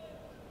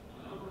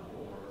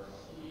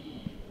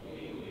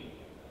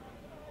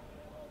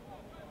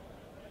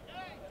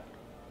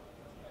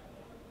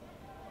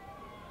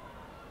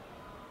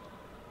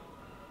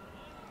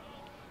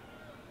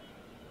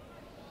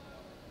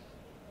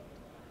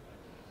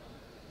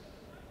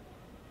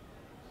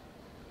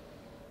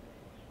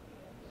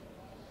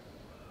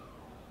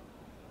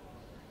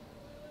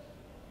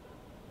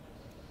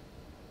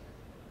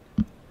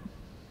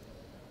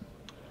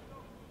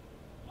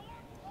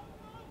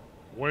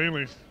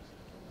 Whaley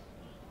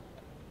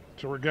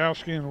to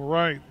Rogowski and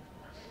right.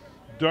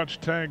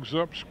 Dutch tags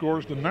up,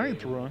 scores the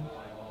 9th run.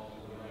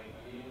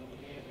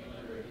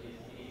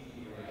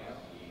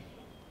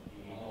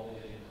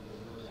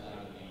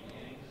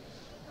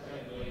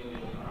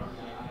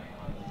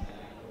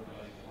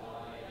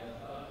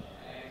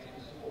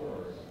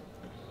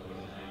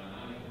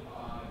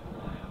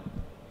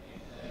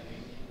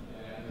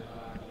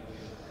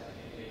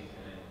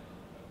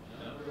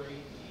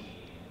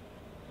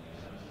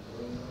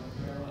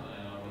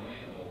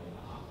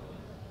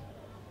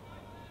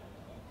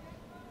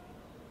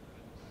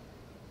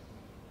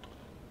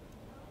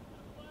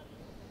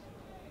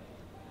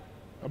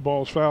 That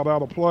ball's fouled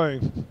out of play.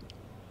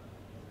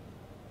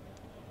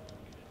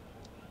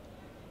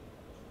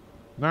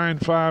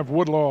 9-5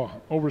 Woodlaw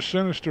over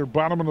Sinister,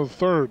 bottom of the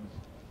third.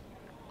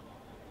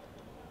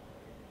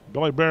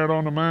 Billy Barrett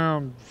on the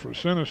mound for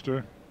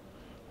Sinister.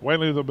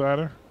 Whaley the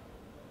batter.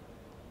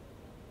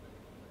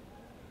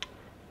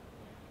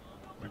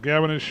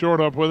 McGavin is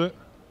short up with it.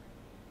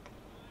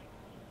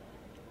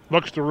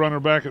 Looks to runner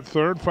back at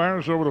third,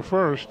 fires over to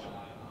first.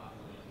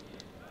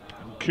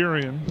 And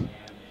Kirian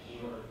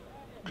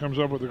comes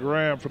up with a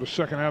grab for the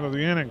second out of the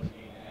inning.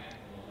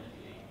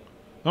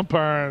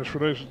 Umpires for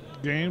this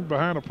game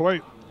behind the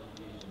plate.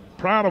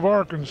 Pride of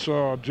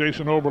Arkansas,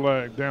 Jason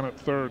Oberlag down at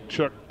third.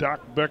 Chuck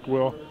Doc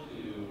Beckwell,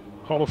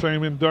 Hall of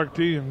Fame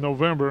inductee in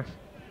November.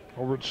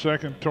 Over at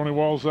second, Tony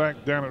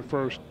Walzak. Down at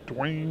first,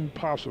 Dwayne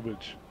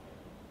Posovich.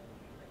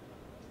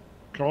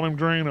 Call him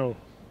Drano.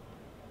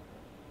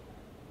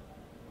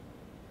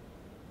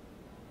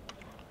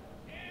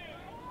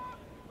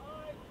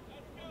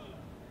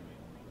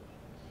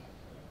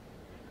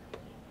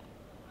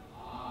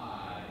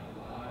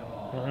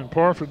 And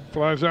Parford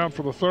flies out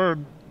for the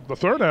third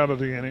out of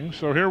the inning.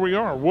 So here we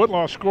are.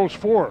 Woodlaw scores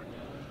 4.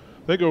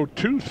 They go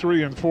 2,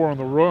 3, and 4 on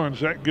the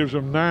runs. That gives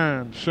them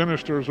 9.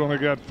 Sinister's only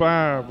got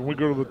 5. And we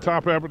go to the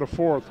top half of the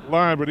fourth.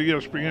 Live at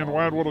ESPN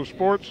Wide World of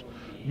Sports.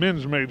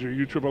 Men's Major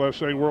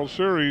USSSA World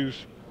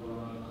Series.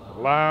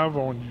 Live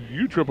on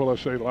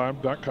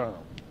USSSAlive.com.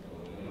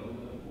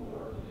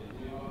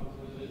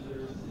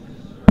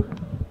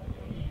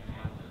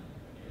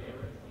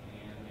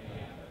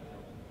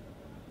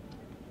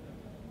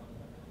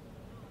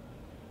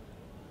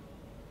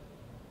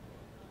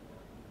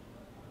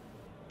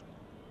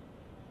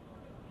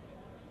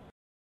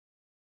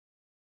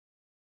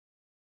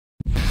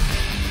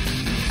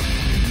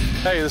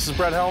 Hey, this is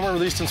Brett Helmer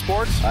with Easton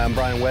Sports. Hi, I'm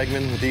Brian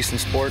Wegman with Easton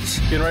Sports.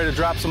 Getting ready to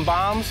drop some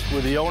bombs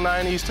with the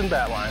 09 Easton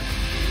Bat Line.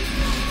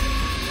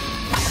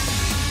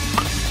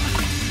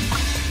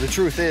 The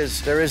truth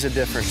is, there is a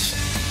difference.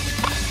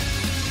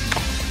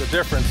 The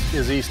difference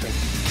is Easton.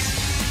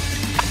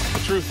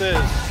 The truth is,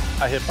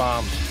 I hit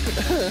bombs.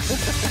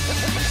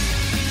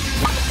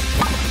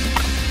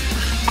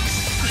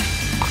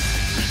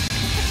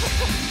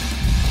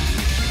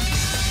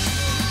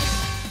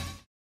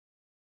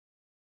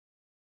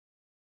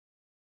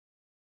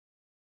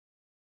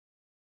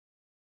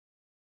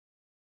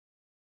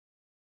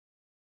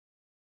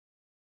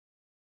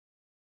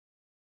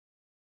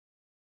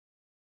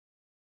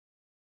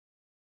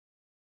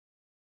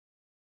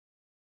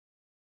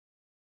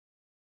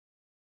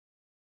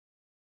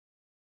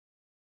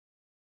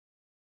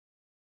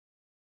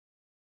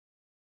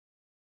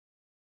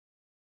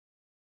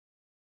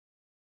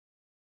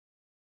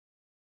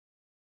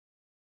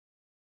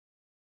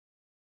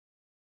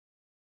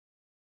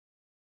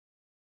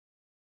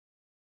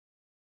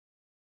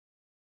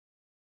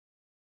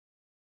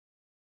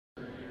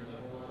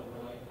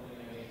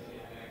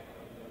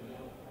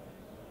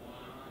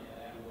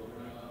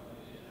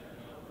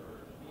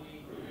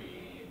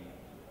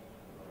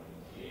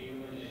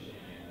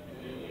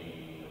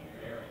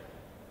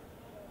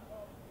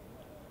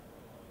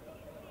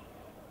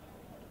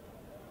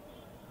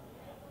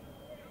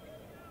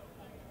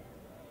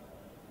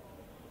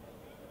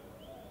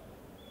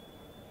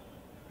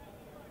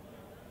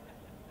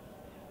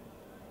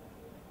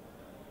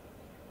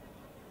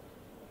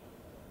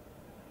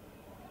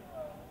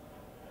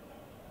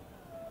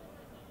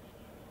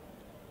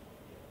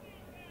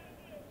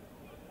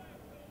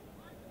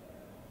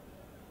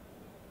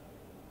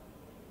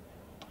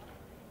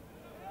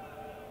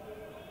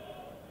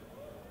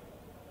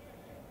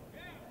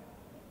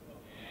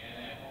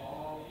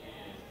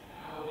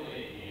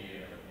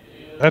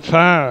 That's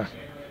high,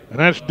 and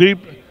that's deep,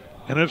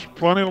 and it's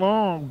plenty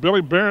long.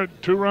 Billy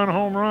Barrett, 2-run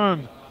home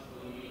run.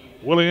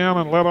 Willie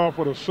Allen led off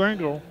with a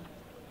single,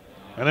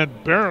 and then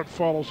Barrett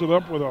follows it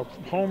up with a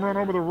home run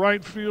over the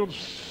right field.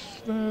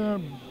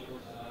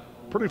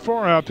 Pretty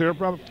far out there,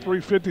 about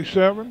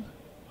 357.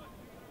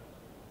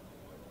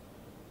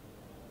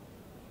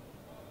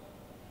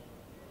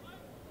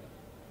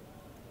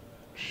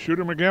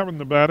 Shooter McGavin,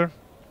 the batter.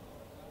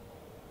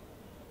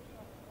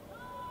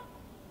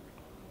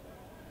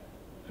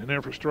 In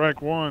there for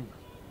strike one.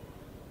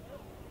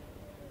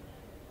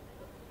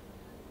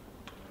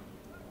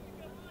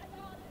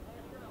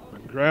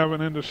 McGavin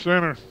into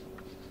center.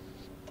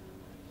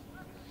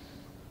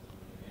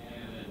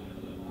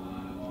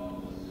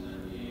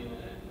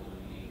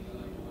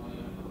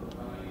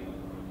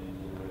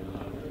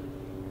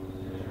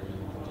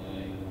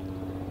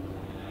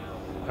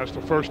 That's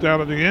the first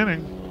out of the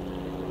inning.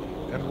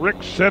 And Rick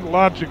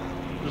Sedlogic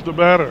is the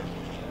batter.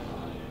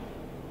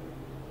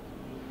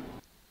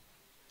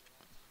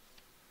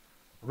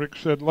 Rick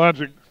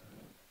Sedlogic,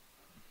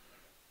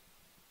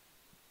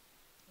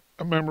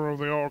 a member of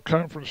the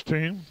all-conference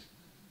team.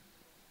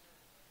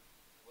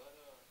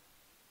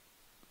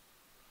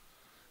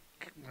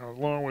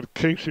 Along with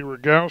Casey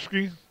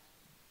Rogowski.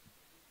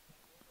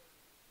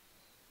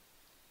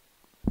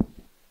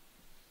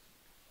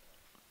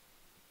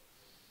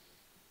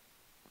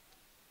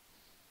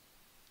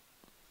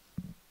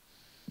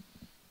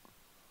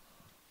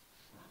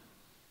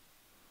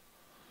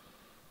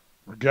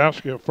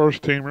 Rogowski, a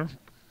first-teamer.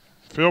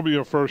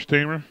 Philby, a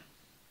first-teamer.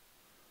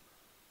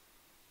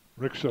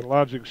 Rick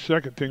Sedlogic,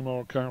 second-team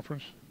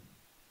all-conference.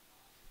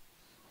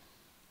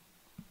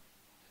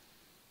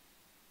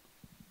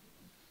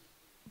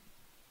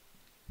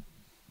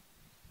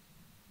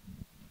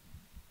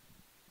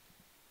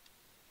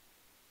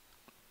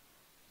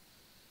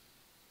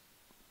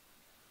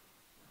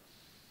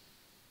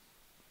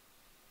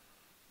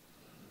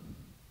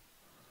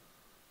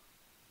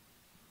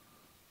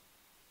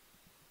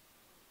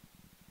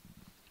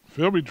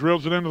 Philby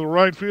drills it into the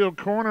right field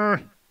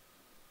corner.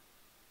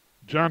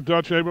 John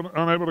Dutch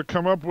unable to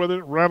come up with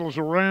it, rattles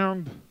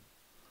around.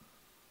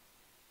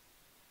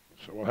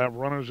 So we'll have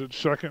runners at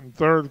second and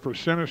third for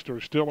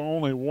Sinister, still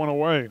only one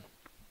away.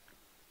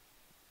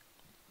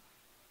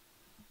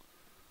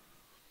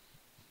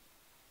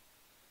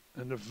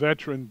 And the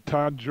veteran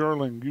Todd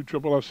Jerling,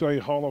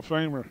 USSSA Hall of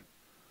Famer,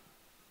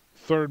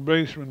 third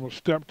baseman, will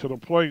step to the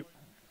plate.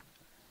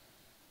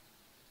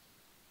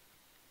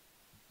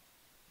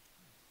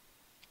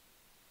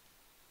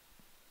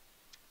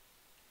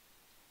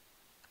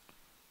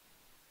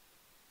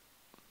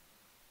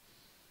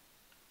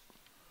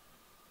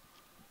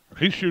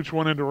 He shoots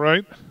one into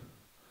right.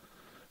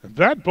 And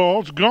that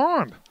ball's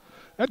gone.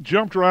 That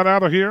jumped right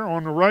out of here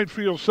on the right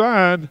field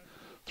side.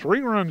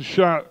 3-run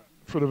shot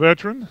for the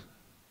veteran.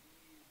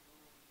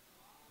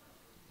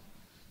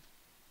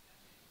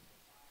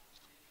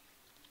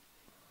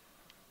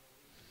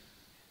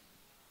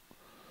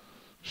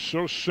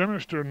 So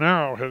Sinister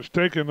now has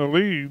taken the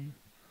lead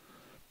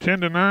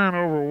 10-9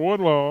 over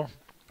Woodlaw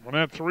on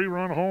that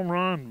 3-run home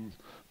run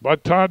by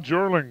Todd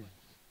Jerling.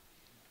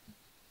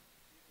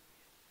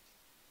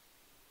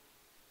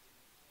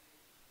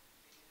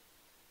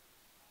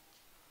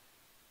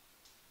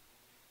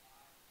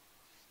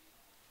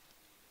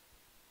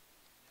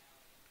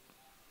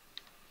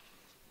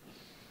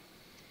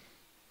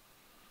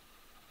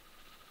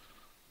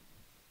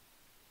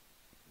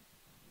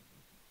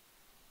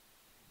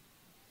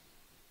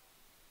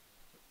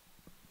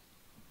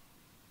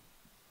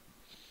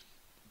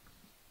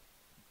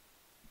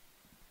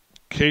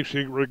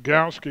 Casey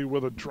Rogowski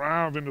with a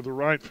drive into the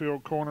right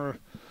field corner,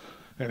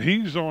 and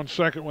he's on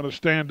second with a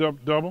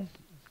stand-up double.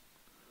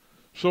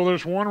 So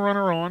there's one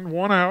runner on,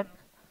 one out,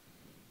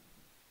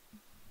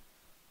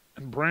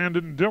 and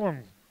Brandon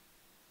Dillon.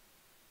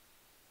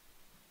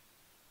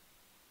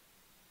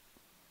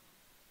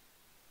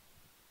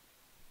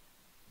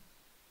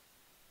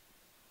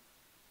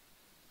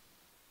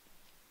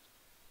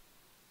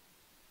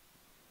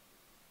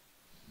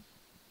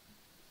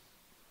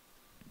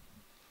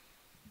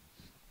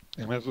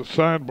 And as a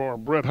sidebar,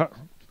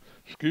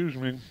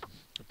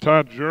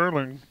 Todd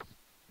Jerling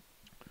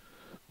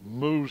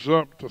moves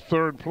up to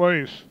third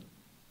place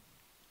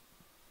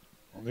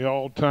on the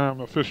all-time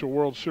official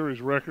World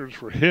Series records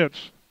for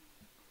hits.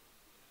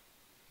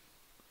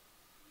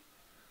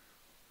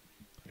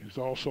 He's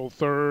also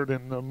third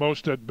in the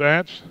most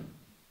at-bats.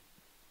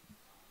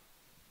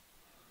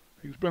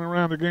 He's been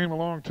around the game a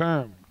long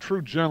time.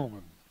 True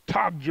gentleman.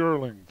 Todd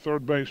Jerling,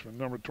 third baseman,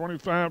 number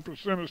 25 for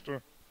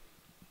Sinister.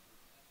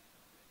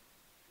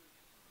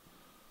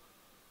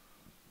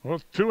 Well,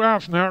 it's 2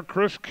 outs now.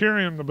 Chris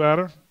Kirian, the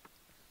batter.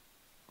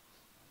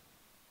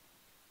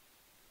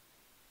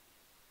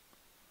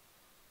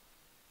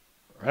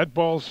 That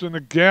ball's in the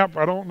gap.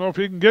 I don't know if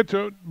he can get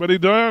to it, but he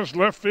does.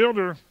 Left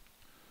fielder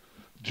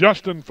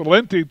Justin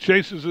Valenti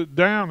chases it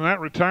down, and that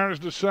retires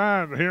the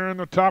side here in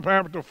the top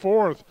half of the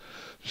fourth.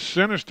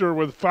 Sinister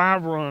with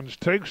 5 runs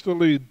takes the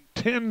lead,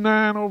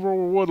 10-9 over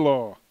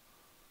Woodlaw.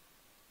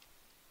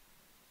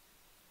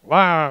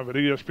 Live at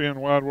ESPN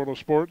Wide World of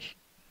Sports.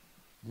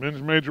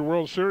 Men's Major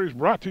World Series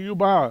brought to you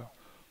by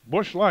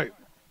Busch Light.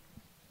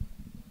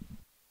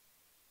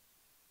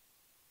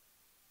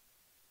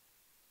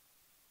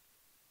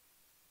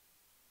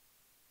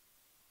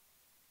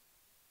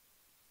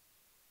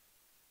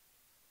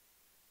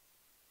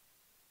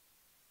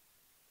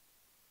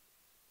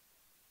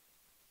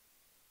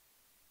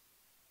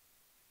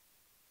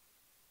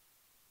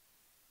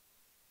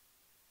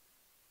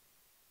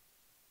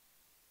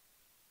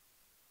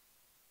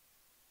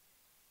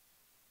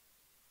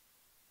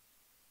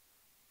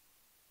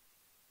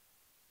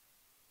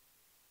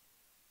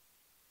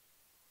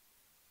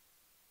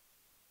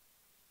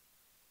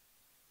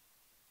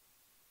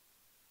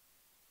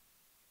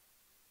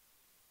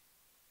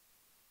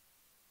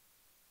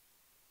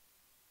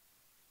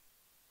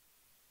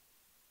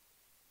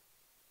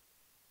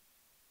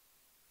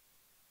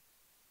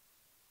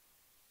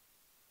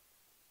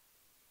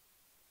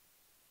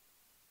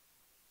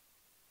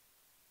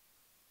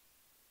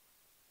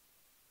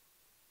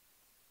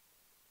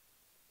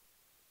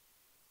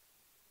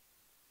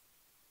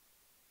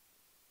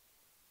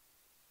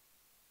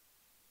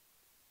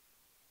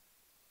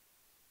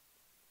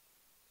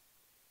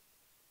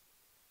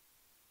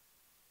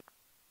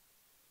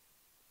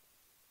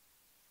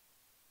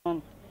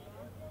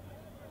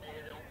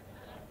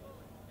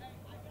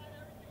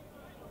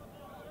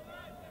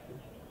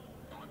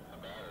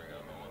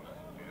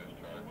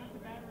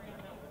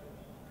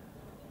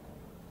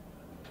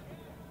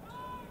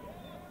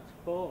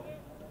 Full.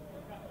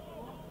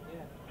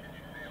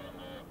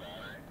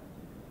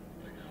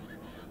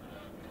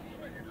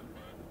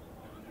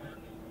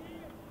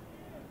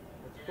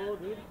 It's full,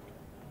 dude.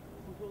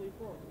 It's completely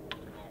full.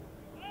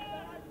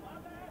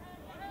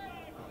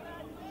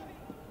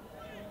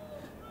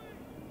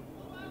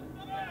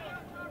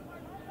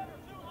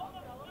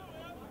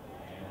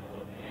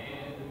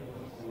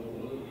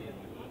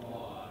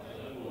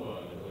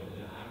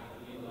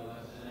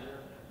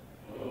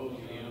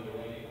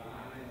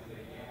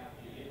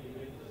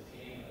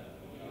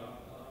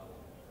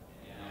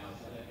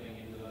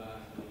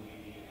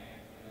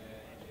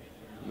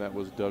 That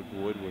was Doug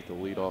Wood with the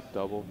leadoff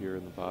double here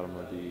in the bottom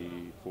of the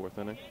 4th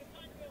inning.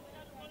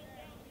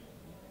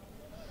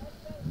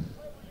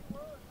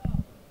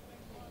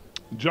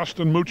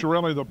 Justin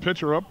Mucciarelli, the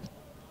pitcher, up.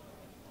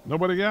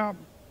 Nobody out.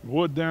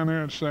 Wood down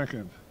there at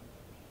second.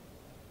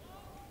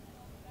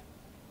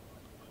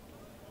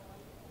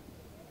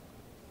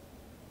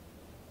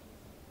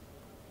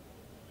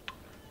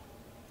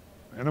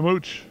 And a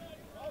mooch.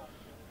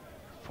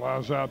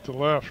 Flies out to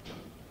left.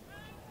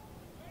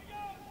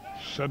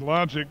 Said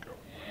Logic.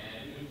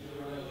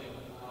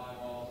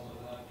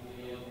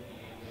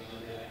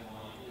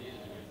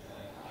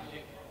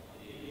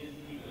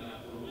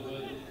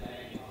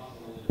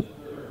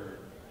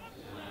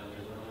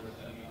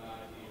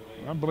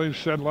 I believe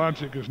Said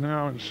Logic is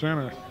now in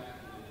center.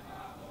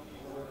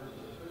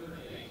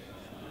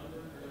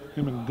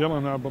 Him and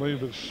Dillon, I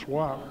believe, is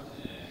swapped.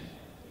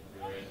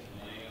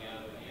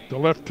 The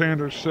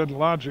left-hander Said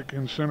Logic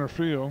in center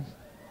field.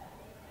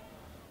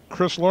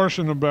 Chris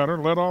Larson, the batter,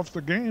 led off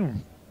the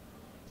game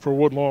for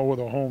Woodlaw with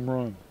a home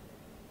run.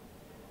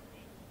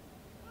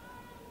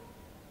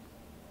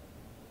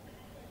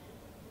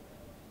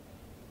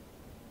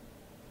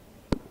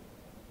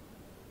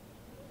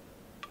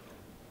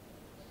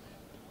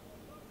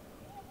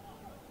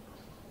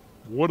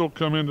 Wood will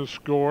come in to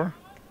score.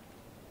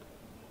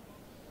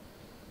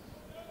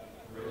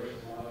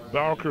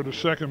 Bowker, the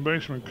second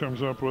baseman,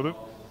 comes up with it.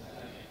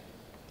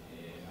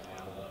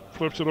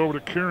 Flips it over to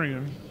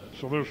Carrion,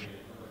 so there's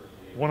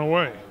one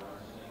away.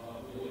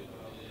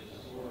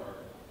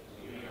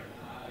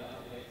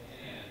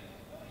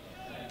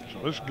 So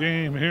this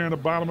game here in the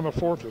bottom of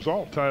the 4th is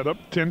all tied up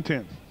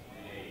 10-10.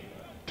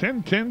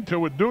 10-10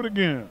 till we do it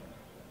again.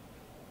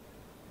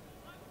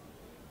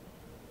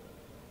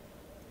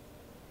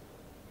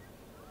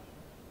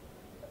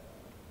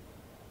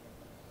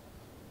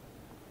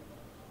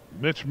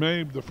 Mitch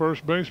Mabe, the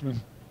first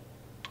baseman.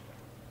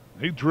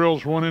 He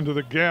drills one into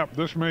the gap.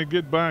 This may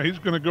get by. He's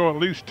going to go at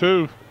least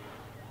 2.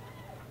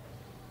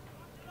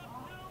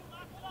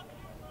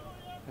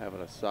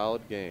 Having a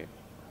solid game.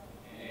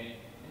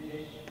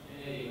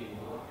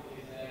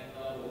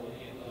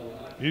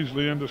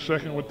 Easily into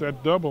second with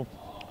that double.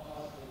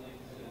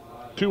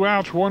 2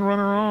 outs, 1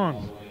 runner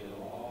on.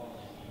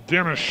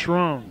 Dennis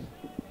Schrum,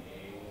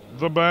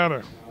 the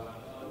batter.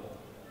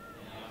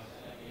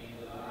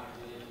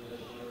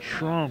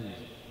 Schrum,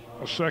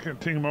 a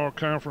second-team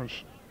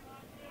All-Conference.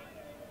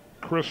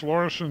 Chris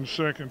Larson,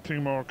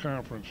 second-team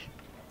All-Conference.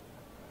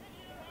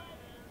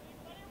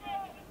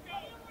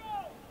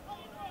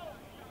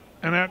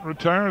 And that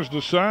retires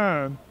the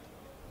side.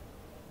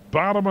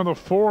 Bottom of the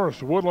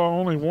 4th, Woodlaw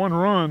only 1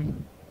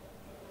 run.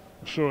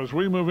 So as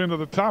we move into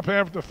the top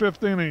half of the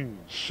 5th inning,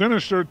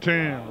 Sinister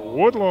 10,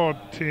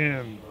 Woodlaw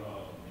 10.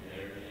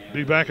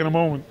 Be back in a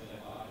moment.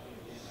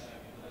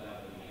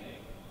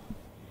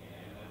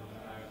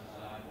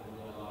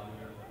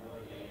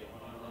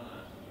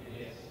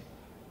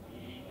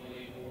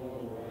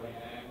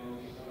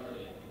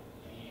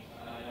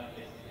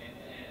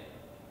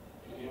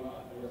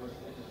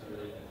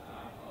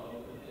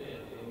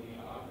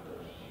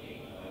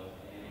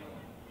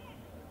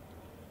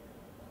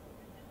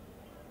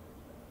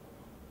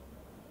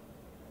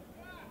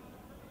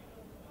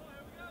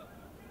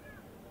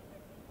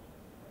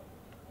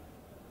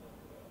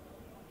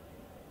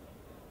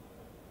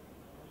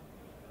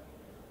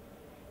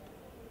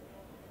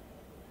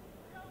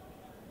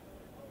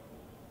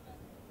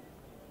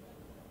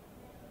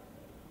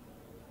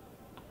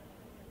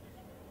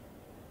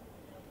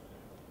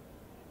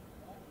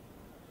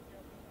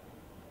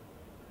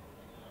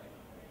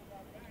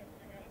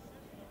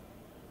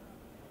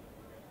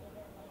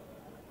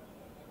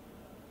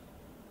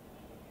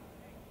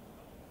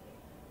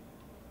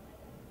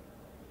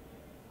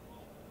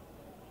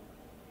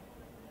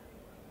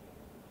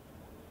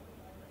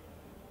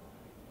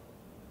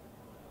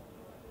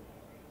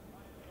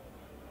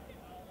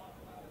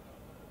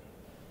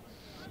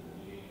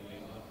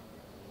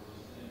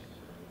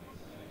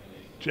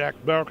 Jack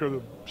Bowker,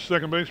 the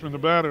second baseman, the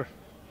batter.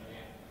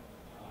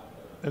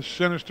 As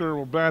Sinister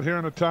will bat here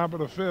in the top of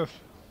the 5th.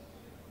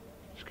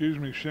 Excuse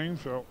me,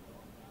 Schoenfeld.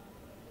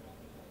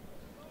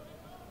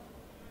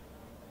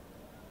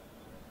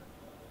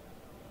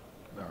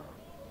 No.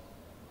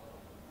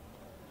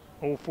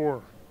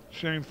 0-4,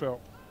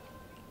 Schoenfeld.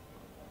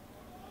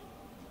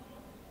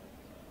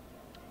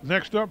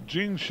 Next up,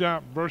 Gene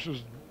Shoppe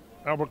versus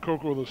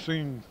Albuquerque the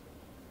Scene.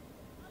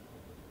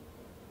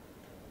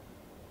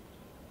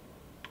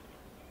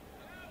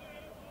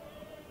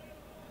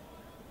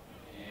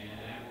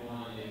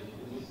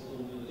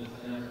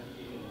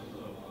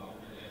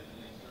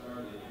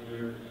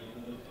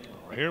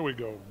 Here we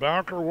go.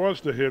 Bowker was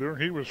the hitter.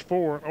 He was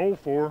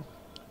 0-4.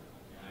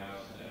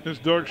 It's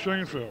Doug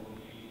Schoenfeld.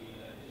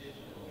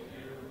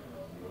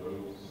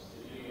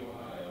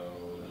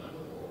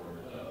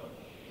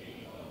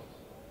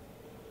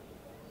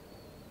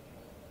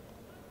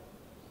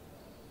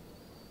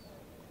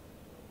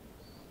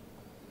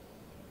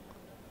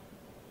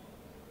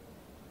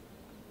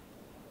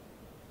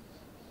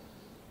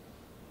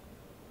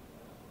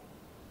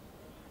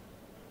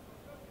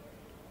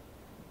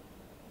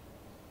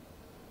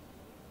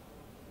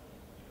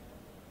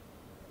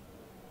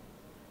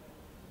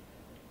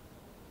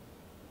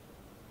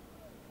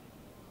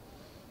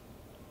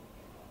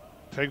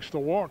 Takes the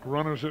walk.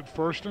 Runners at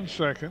first and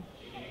second.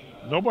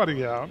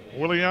 Nobody out.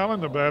 Willie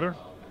Allen, the batter.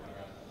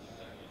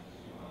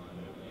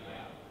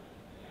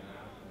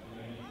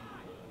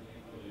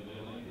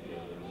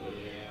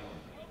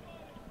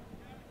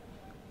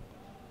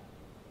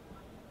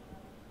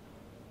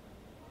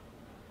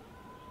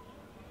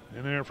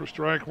 In there for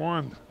strike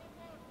one.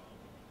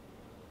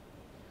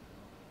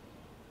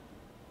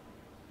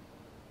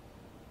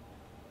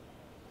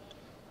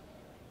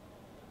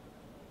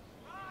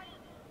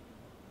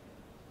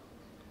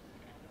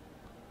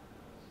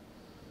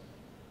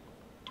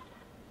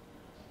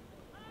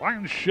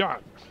 Line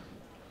shot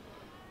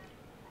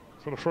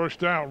for the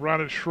first out, right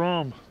at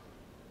Schrum,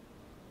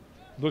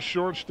 the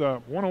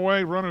shortstop. One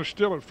away, runners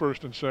still at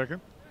first and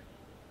second.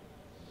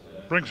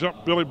 Brings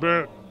up Billy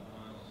Barrett,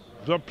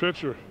 the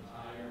pitcher.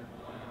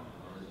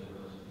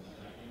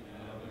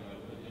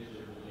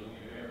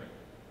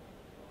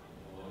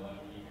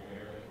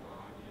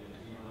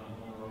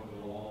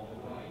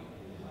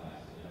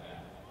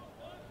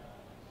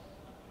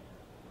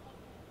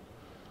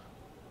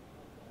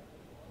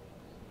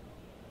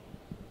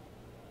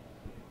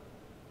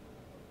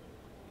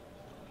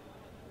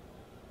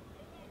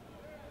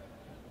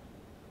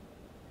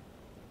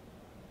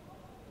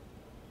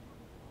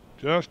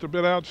 Just a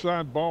bit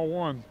outside, ball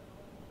one.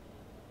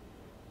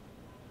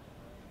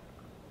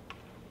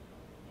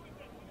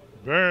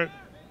 Barrett.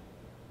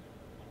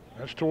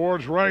 That's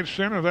towards right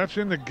center. That's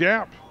in the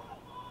gap.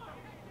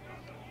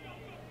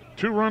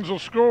 2 runs will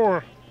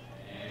score.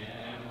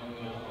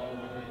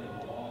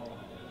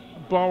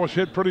 The ball was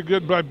hit pretty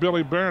good by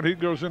Billy Barrett. He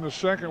goes into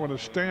second with a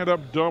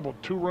stand-up double.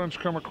 2 runs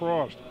come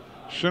across.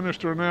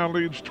 Sinister now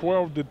leads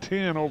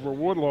 12-10 over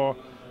Woodlaw,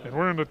 and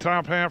we're in the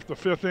top half, the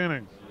 5th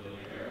inning.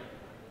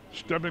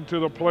 Stepping to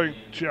the plate,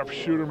 Jeff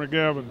Shooter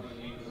McGavin.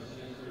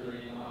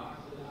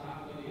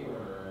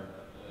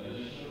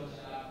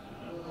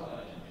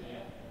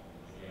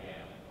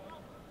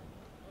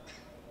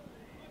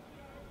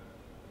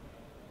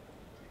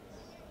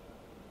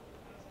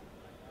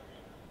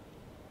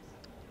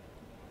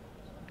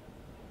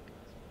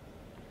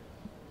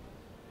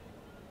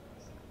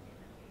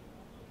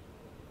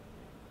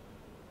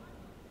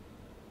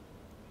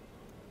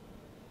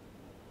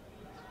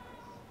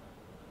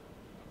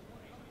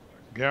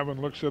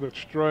 Gavin looks at it,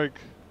 strike.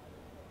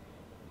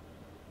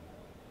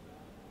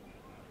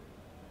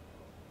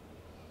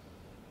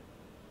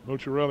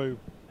 Lucciarelli,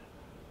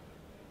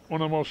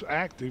 one of the most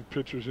active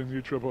pitchers in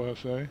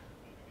USSSA.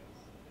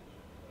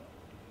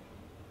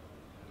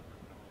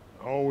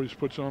 Always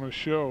puts on a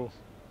show.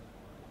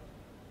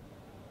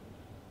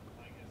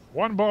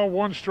 1 ball,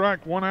 1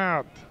 strike, 1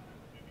 out.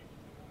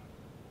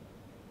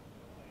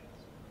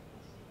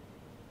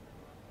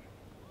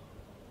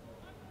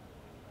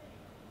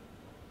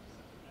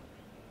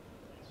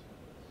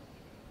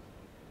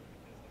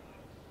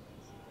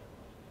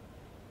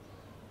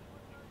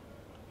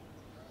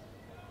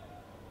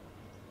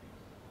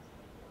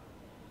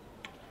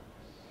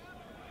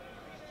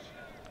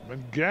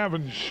 And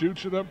Gavin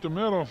shoots it up the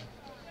middle.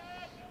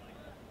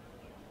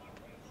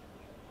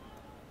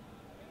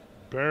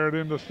 Barrett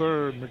into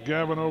third.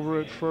 McGavin over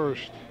at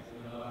first.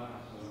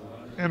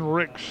 And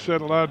Rick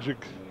Sedlogic,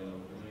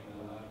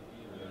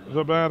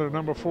 the batter,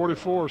 number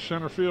 44,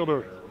 center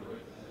fielder,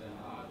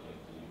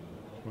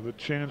 with a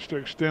chance to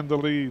extend the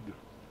lead.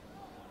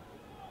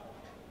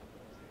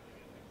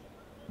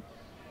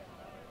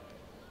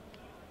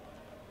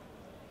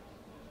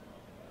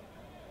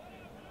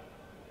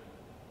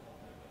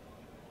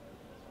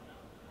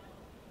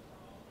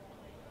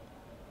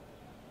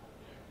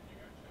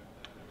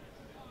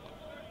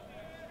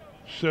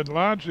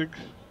 Sedlogic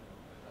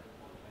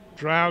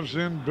drives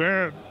in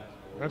Barrett.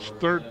 That's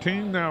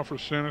 13 now for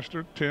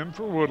Sinister, 10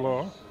 for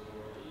Woodlaw.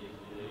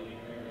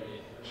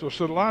 So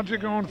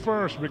Sadlogic on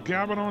first,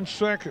 McGavin on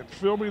second,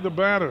 Philby the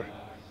batter.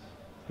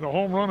 The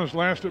home run his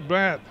last at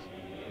bat.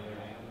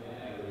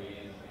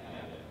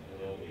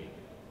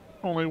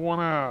 Only one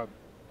out.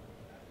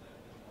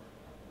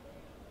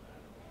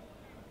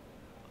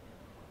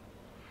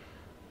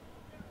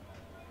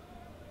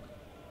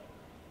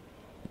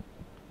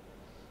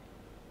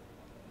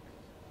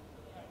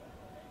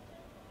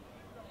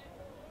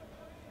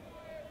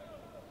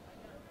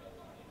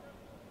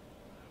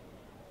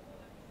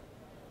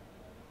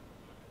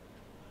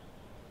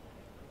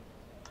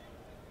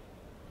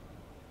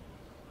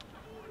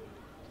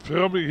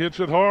 Philby hits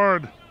it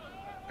hard,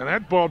 and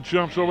that ball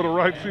jumps over the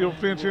right field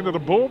fence into the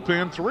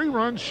bullpen.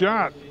 3-run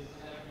shot.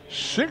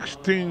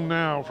 16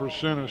 now for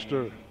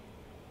Sinister,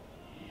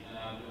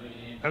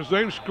 as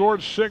they've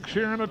scored 6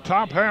 here in the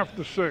top half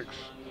to 6.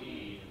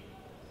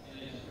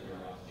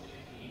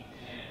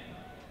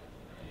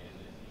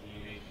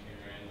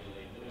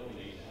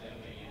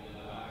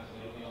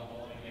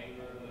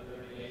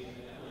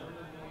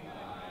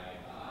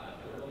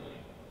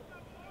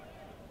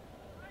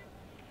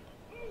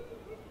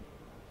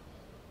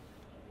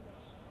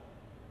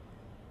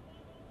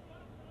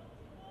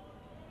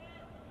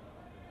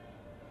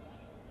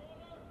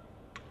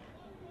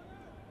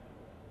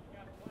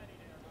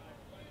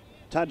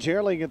 Todd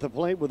Gerling at the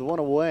plate with one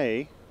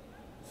away,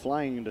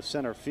 flying into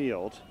center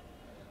field.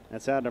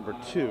 That's out number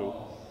 2.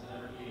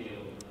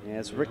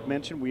 As Rick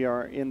mentioned, we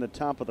are in the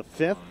top of the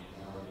 5th.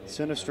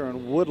 Sinister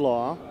and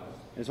Woodlaw.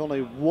 There's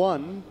only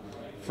one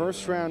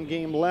first-round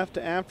game left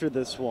after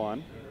this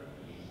one.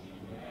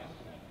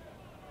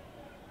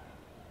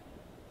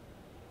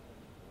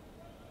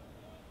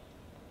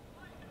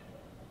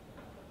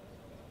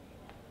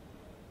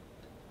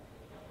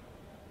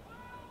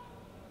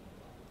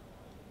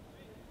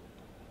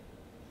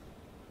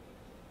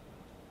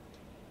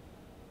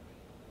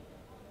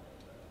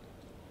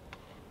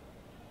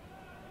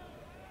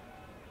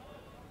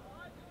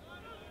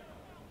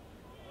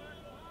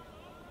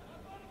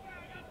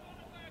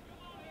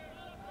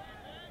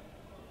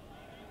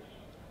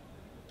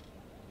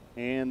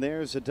 And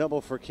there's a double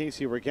for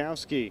Casey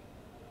Rogowski.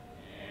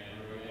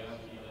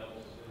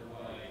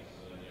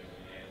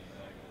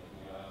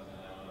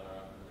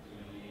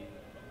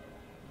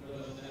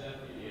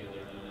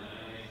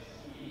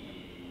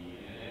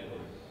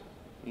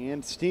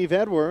 And Steve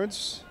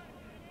Edwards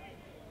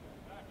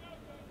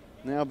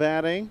now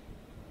batting.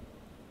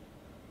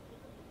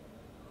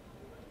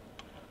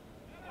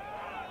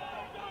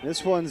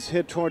 This one's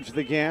hit towards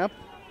the gap.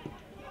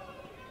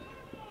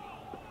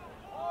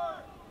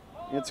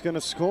 It's going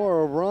to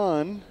score a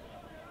run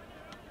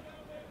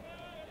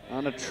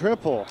on a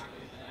triple.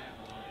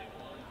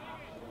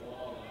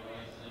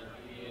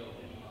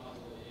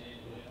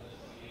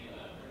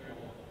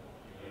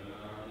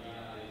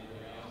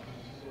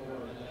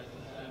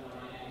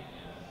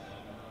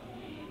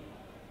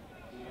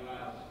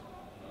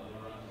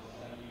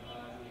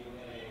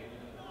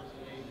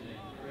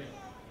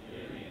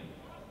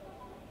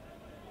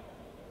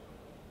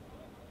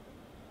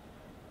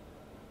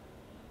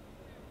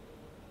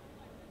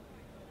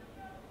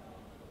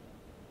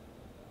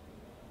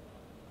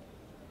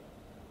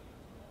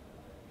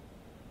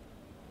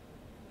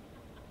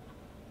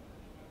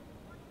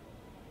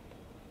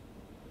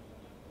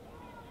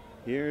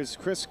 Here's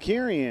Chris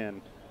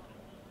Kirian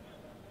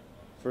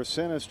for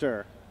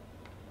Sinister.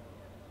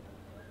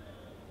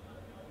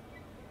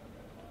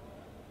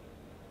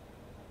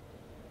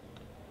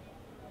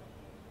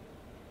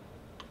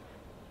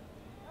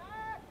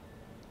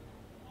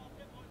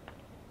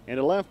 And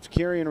to left,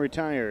 Kirian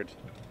retired.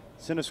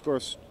 Sinister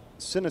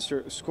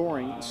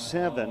scoring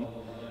 7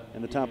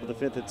 in the top of the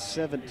 5th. It's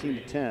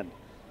 17-10.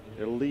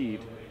 Their lead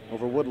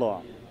over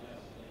Woodlaw.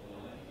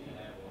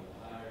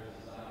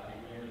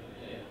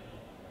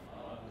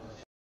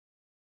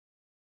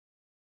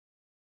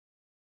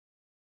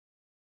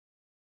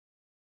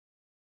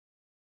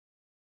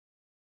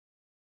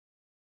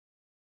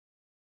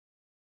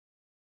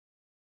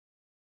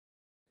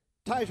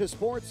 Taija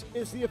Sports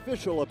is the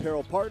official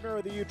apparel partner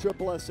of the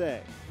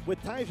USSSA.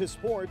 With Taija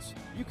Sports,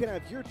 you can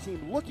have your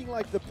team looking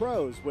like the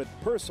pros with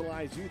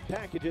personalized youth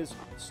packages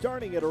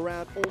starting at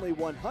around only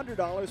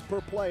 $100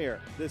 per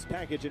player. This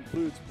package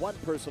includes one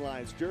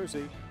personalized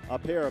jersey, a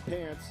pair of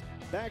pants,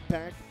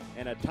 backpack,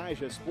 and a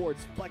Taija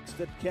Sports Flex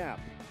Fit cap.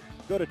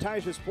 Go to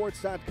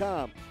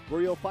TaijaSports.com,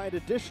 where you'll find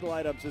additional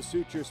items to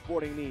suit your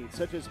sporting needs,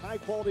 such as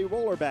high-quality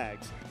roller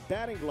bags,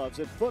 batting gloves,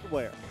 and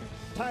footwear.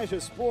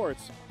 Taija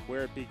Sports,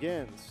 where it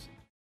begins.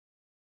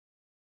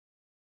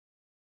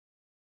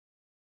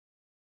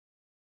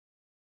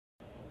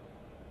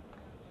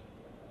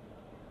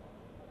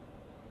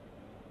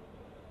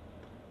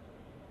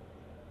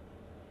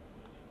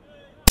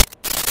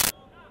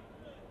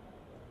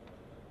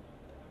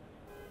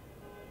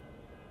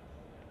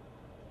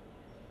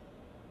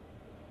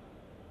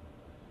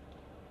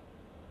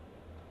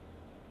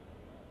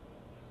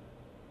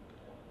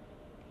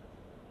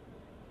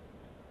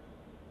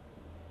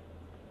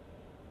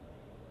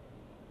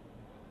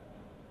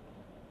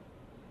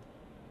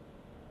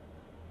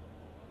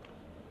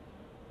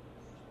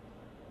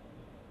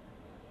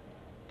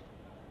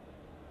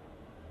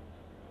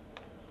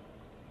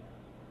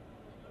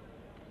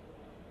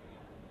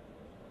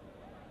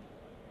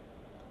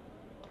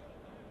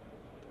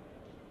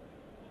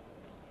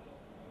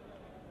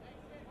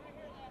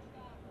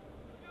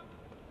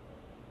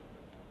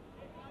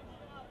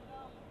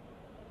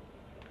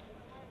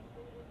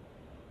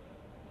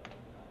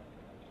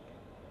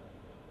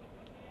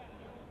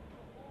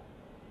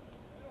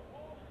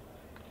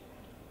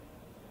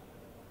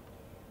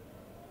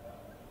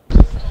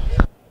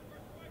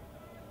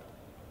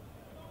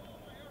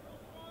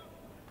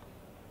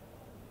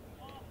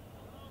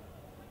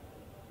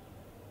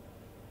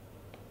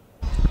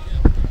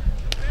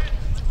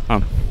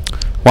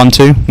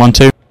 1-2,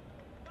 1-2.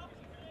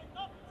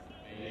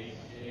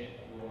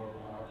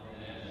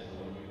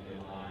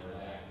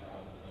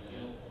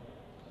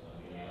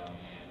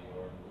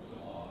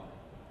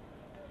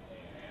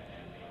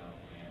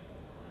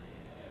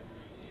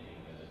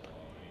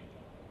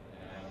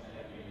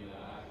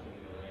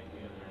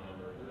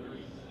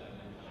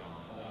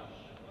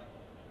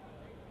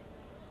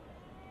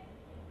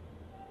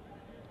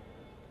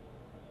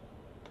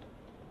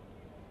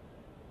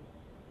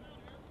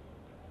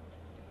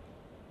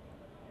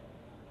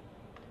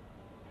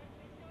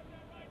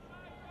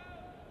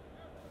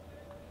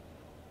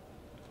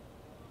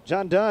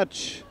 John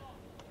Dutch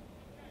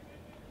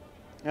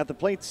at the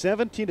plate,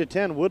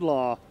 17-10.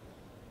 Woodlaw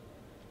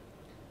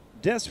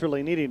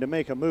desperately needing to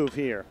make a move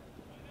here.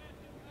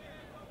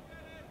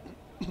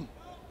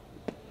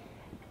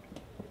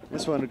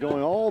 This one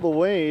going all the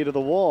way to the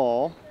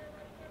wall.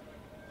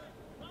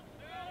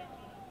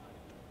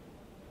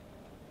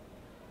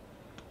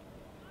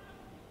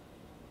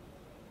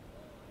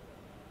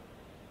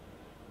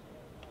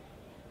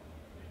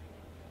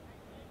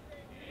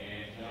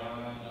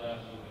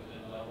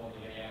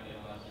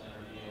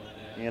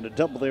 And a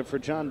double there for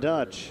John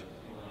Dutch.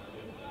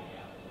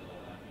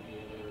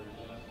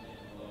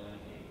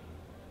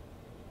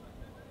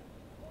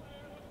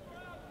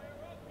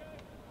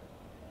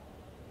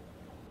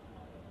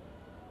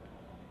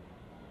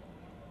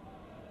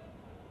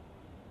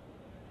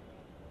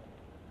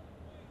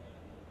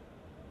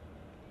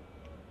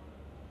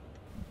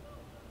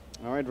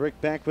 All right, Rick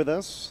back with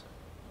us.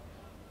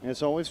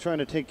 As always, trying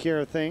to take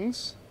care of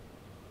things.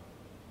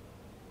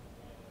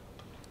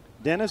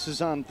 Dennis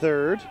is on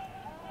third.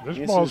 This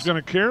ball's going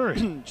to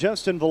carry.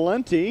 Justin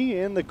Valenti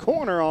in the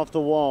corner off the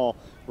wall.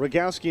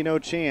 Rogowski, no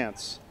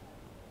chance.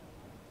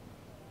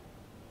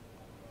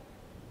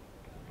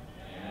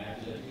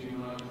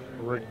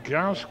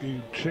 Rogowski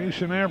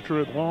chasing after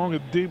it long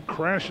and deep,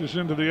 crashes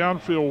into the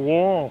outfield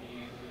wall.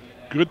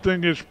 Good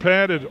thing his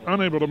pad is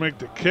unable to make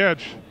the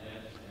catch.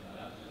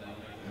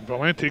 And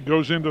Valenti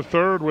goes into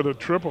third with a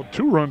triple.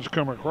 2 runs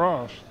come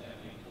across.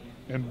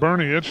 And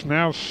Bernie, it's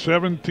now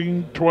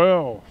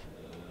 17-12.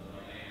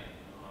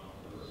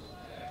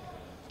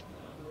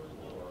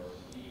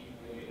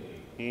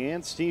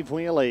 And Steve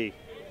Whaley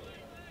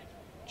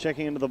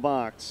checking into the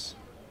box.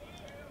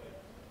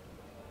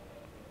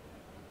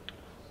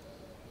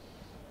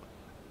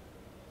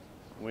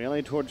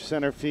 Whaley towards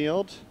center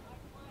field.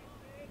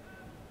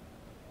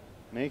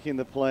 Making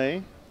the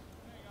play.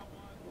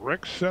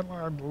 Rick said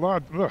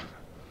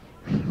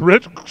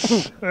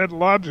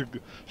logic.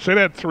 Say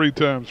that 3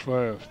 times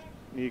fast.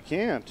 You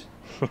can't.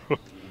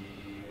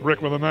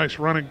 Rick with a nice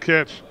running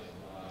catch.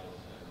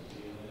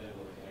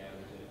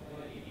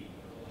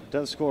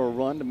 Does score a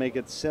run to make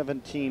it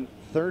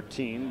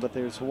 17-13, but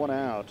there's 1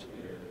 out.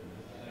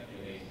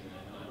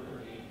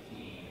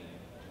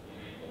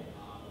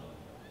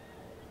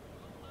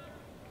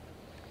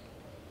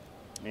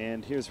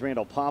 And here's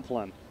Randall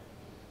Poplin.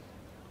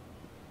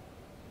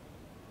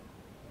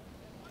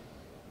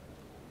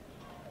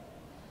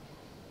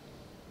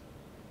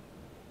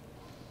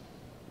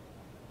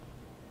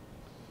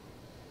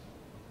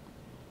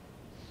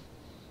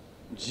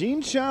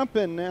 Gene Shoppe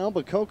and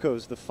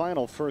Albuquerque's the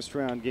final first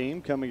round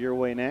game coming your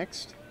way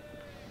next.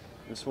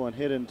 This one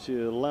hit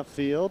into left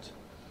field.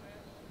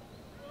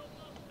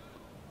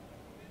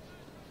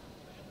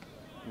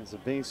 There's a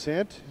base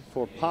hit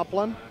for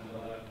Poplin.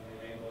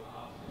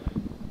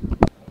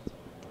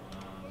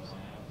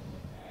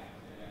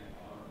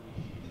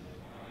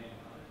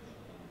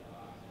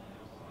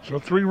 So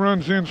 3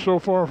 runs in so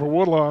far for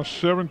Woodlaw,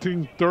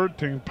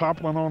 17-13.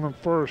 Poplin on the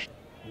first,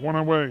 1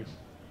 away.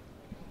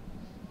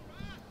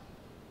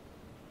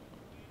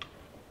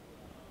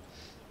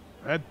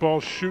 That ball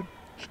shoots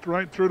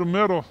right through the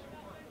middle.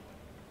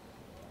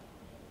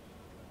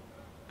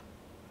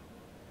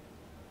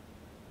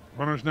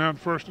 Runners now at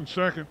first and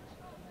second.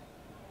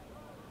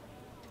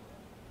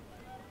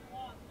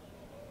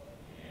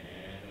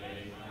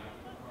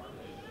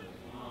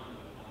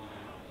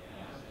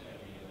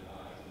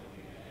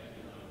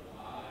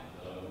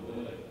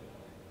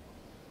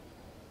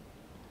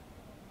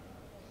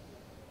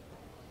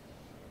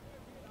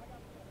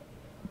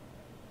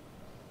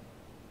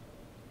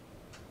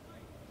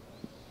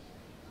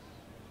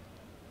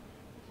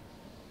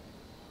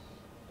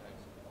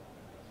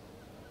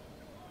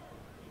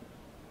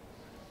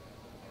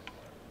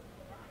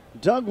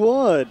 Doug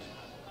Wood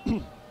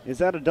is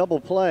that a double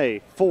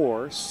play?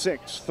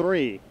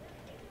 4-6-3.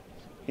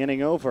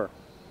 Inning over.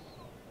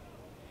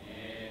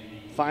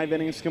 5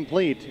 innings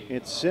complete.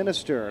 It's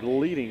Sinister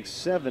leading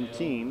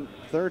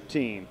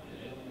 17-13.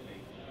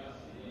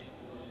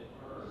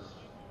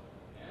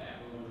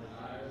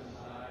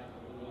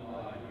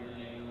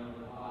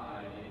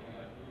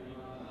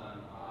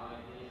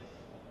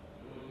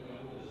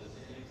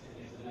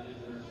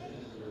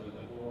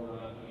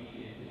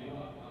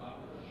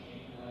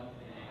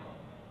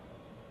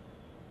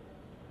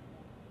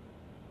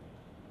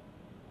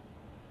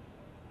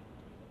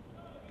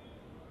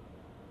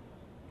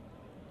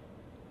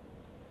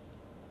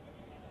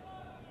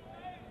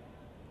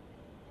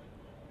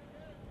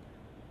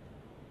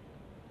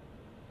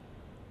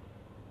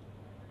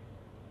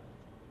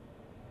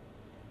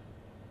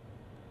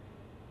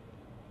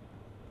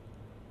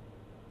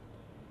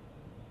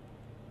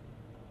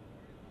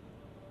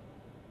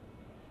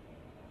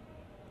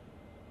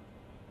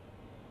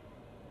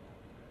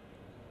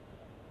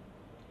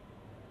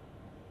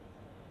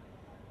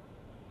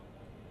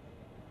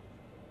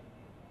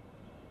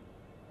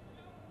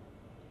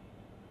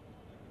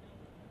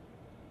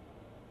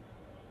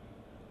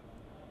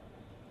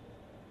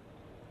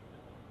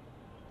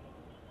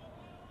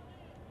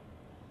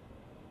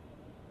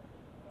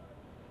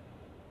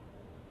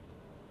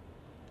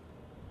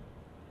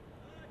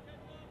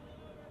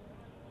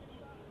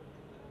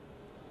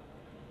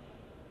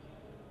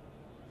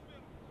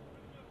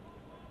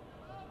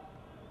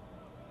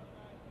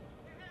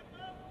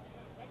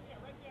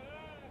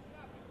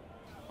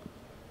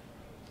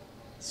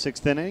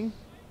 Sixth inning.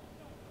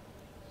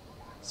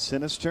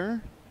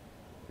 Sinister.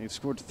 They've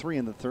scored 3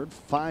 in the third,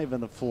 5 in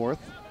the fourth,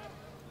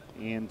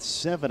 and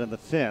 7 in the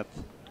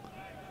fifth.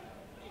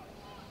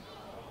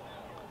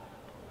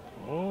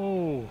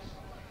 Oh,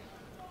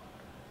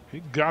 he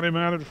got him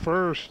out at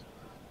first.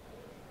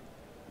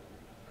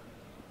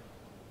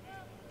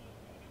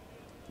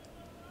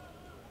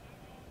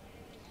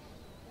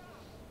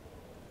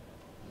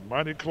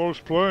 Mighty close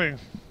play.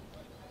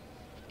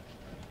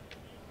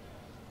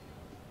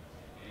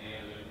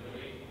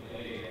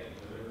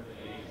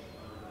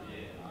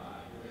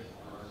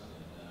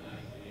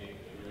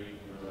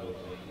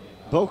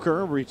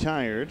 Boker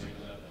retired.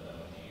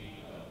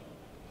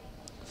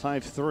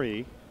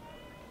 5-3.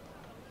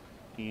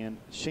 And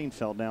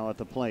Schoenfeld now at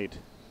the plate.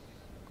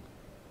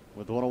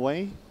 With one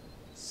away,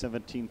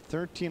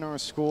 17-13 our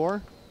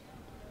score.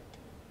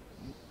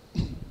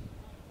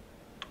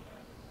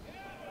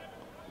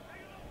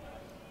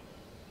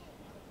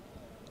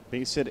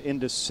 Base hit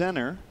into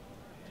center.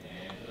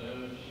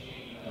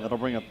 That'll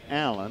bring up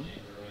Allen.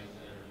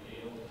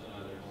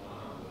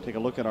 Take a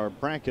look at our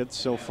brackets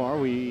so far.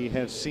 We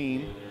have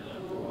seen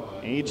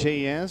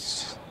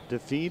AJS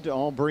defeat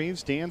All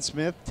Braves. Dan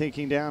Smith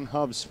taking down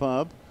Hubs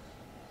Pub.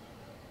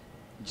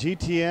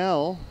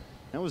 GTL,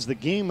 that was the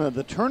game of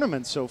the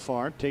tournament so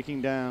far,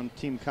 taking down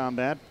Team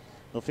Combat.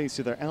 They'll face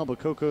either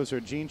Albacocos or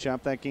Gene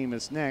Shop. That game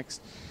is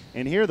next.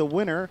 And here the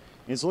winner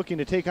is looking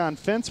to take on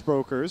Fence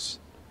Brokers.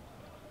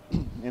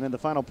 And in the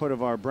final part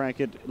of our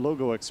bracket,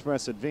 Logo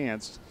Express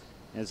advanced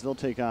as they'll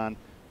take on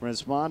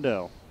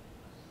Resmondo.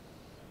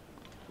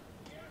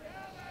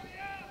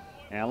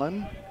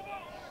 Allen.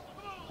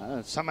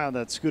 Somehow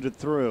that scooted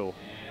through.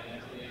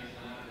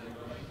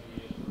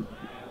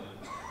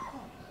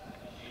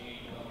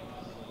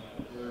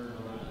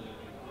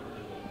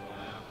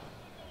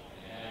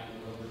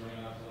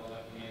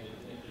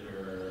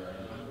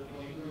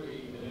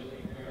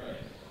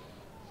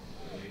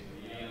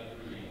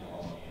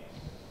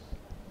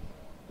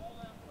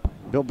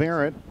 Bill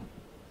Barrett.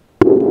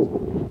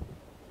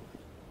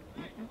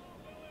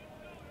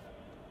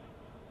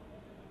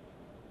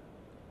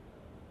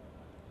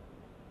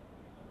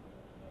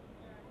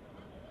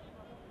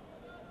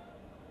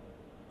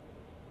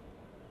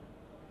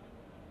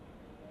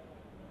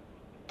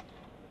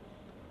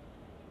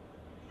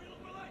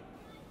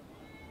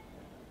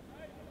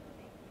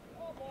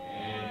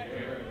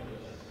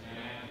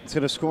 It's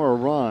going to score a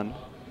run.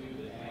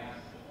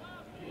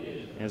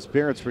 As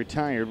Barrett's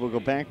retired, we'll go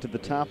back to the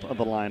top of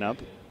the lineup.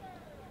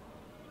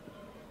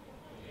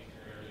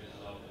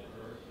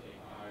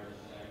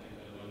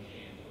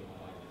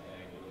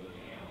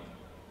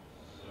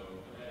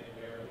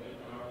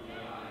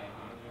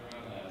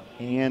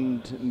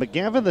 And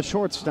McGavin, the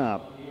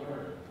shortstop,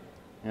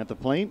 at the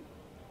plate.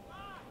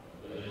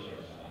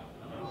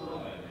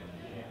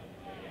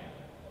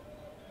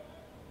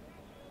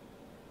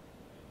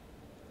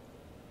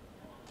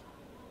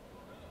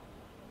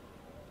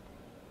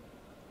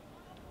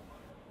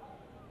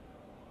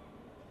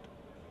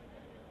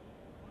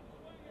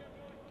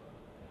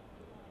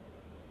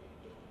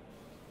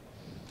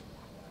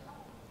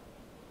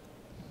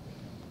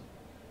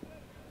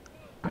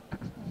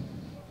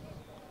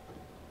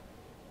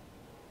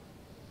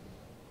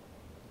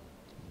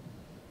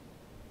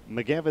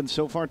 McGavin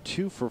so far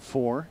 2 for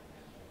 4.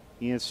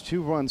 He has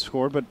 2 runs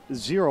scored, but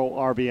 0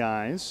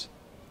 RBIs.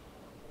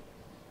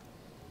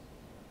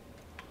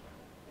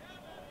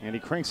 And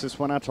he cranks this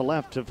one out to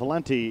left to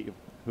Valenti,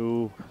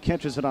 who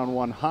catches it on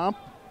one hop.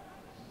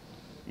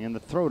 And the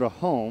throw to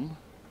home.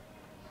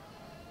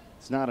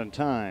 It's not in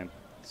time.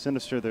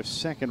 Sinister, their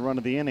second run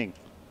of the inning.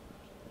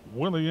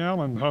 Willie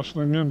Allen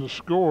hustling in to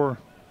score.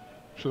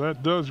 So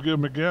that does give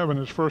McGavin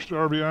his first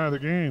RBI of the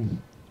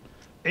game.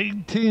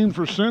 18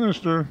 for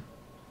Sinister.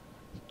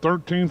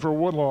 13 for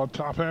Woodlaw,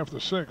 top half of the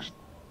sixth.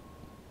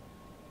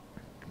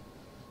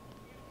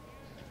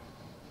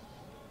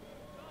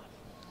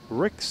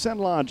 Rick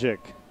Senlogic.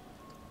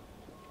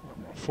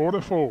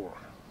 4-4.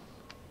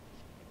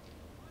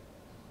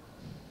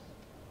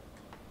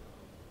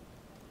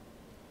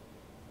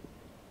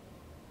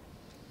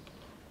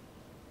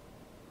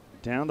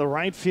 Down the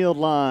right field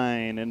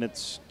line, and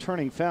it's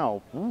turning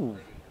foul. Ooh,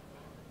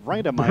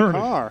 right at my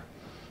car.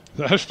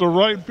 That's the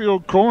right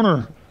field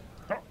corner.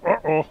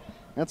 Uh-oh.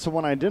 That's the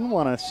one I didn't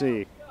want to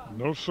see.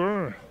 No,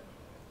 sir.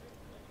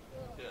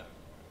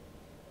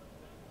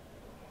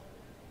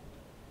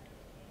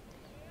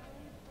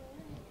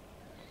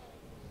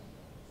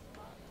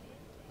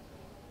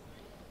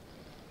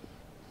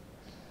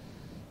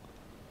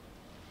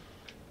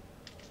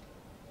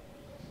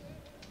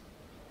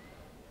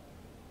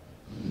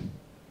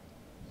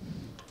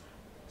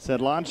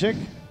 Said Logic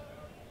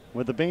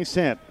with the base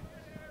hit.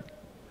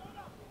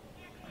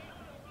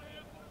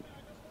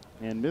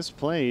 And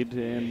misplayed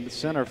in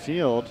center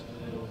field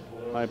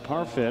by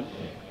Parfit.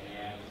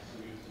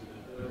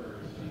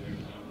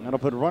 That'll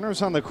put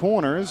runners on the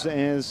corners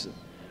as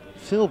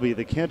Philby,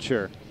 the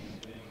catcher.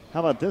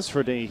 How about this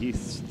for Day?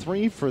 He's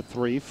 3 for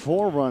 3,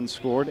 4 runs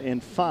scored,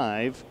 and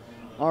 5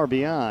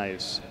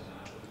 RBIs.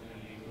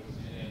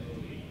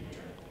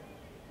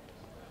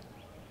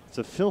 It's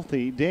a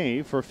filthy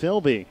day for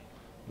Philby.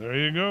 There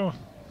you go.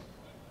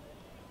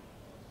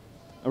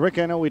 Rick,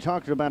 I know we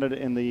talked about it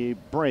in the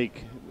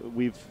break.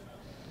 We've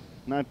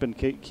not been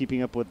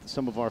keeping up with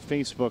some of our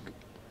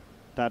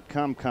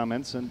Facebook.com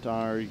comments and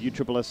our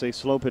USSSA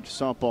slow pitch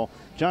softball.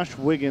 Josh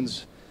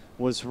Wiggins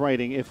was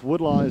writing, if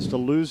Woodlaw is to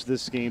lose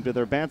this game, do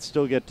their bats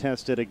still get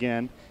tested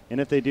again?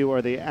 And if they do,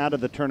 are they out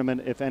of the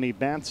tournament if any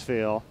bats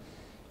fail?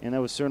 And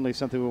that was certainly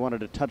something we wanted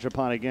to touch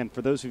upon again.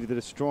 For those of you that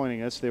are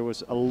joining us, there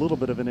was a little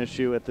bit of an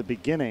issue at the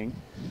beginning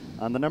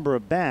on the number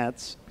of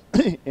bats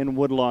in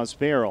Woodlaw's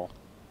barrel.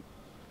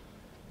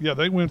 Yeah,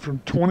 they went from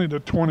 20 to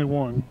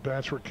 21.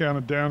 Bats were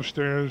counted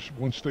downstairs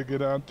once they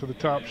get out to the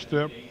top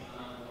step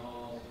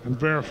and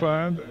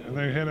verified, and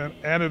they had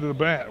added a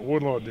bat.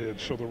 Woodlaw did.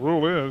 So the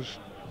rule is,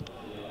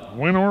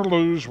 win or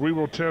lose, we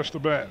will test the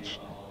bats.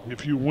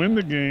 If you win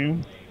the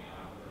game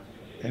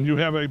and you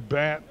have a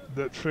bat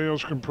that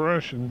fails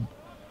compression,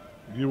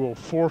 you will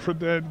forfeit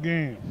that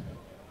game.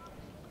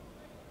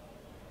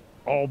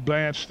 All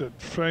bats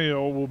that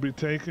fail will be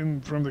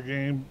taken from the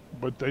game,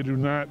 but they do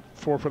not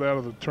forfeit out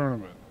of the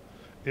tournament.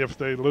 If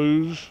they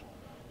lose,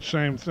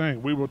 same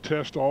thing. We will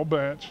test all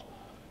bats.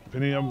 If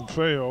any of them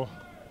fail,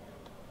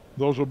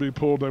 those will be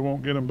pulled. They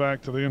won't get them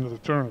back to the end of the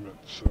tournament.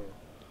 So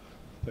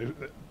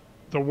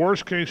the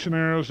worst case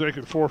scenario is they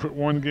could forfeit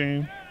one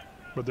game,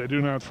 but they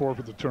do not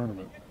forfeit the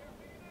tournament.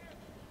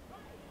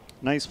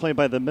 Nice play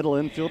by the middle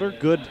infielder.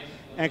 Good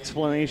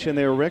explanation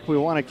there, Rick. We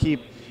want to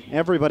keep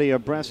everybody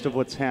abreast of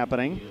what's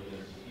happening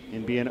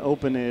and being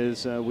open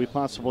as we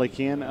possibly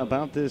can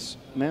about this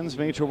Men's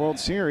Major World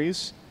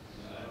Series.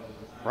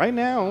 Right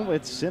now,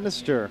 it's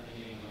Sinister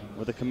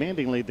with a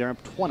commanding lead there,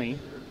 up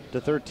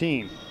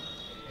 20-13.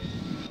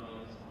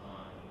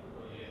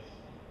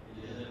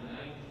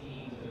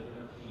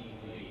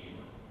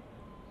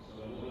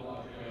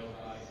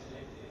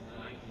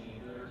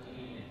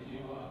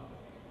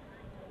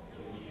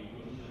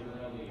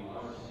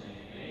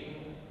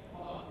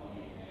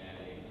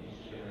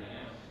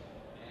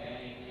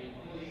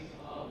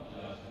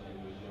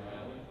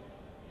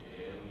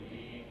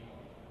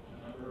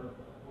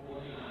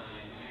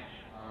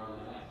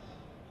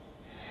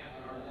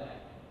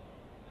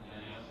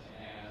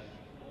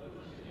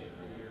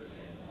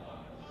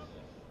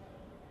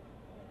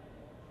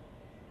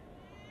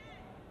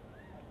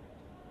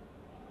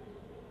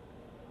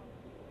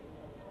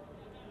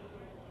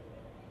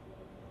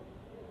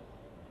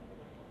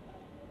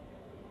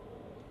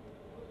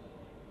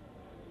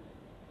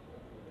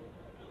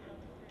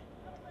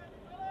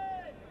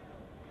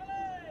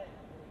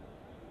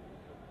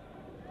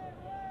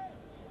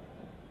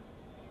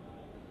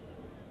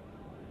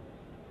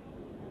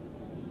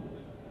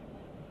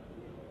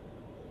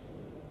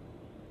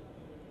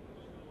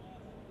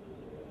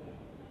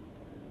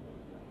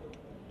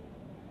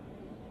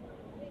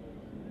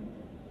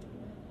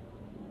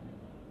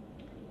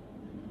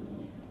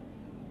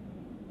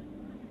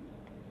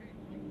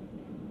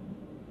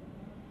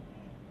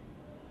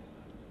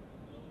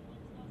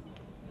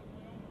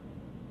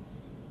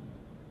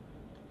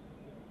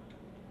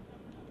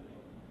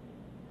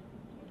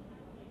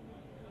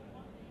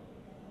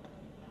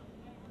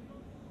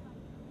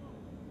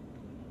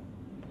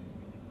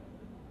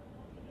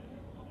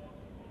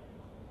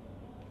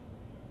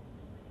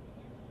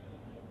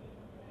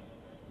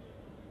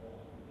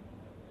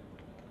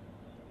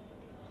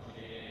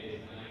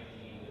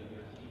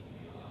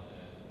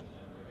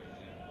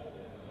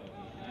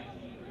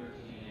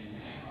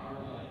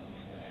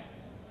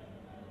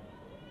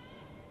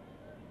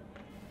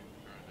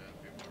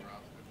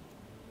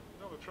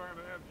 Trying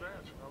to add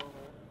bats. I don't know.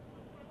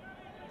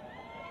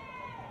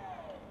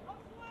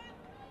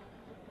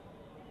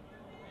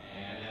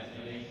 And that's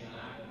the base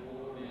knock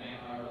for Mac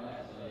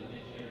Arlett, so the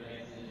pitch hitter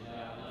gets his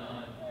job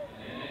done.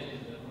 And then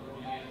it's the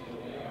first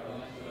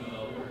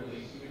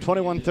chance to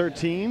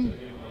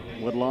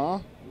 21-13.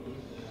 Woodlaw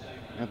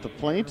at the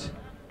plate.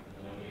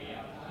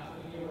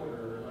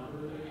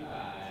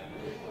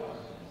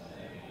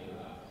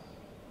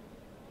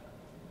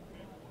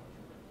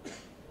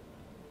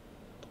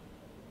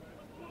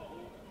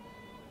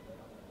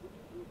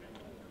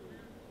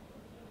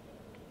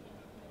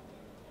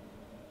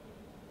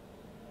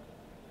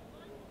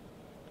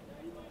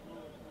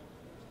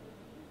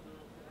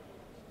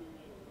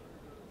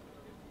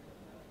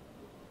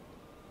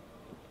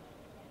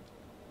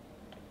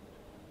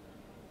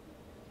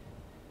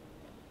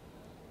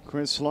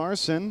 Chris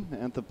Larson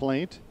at the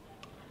plate.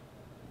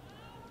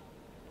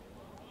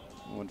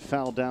 Would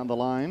foul down the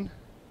line.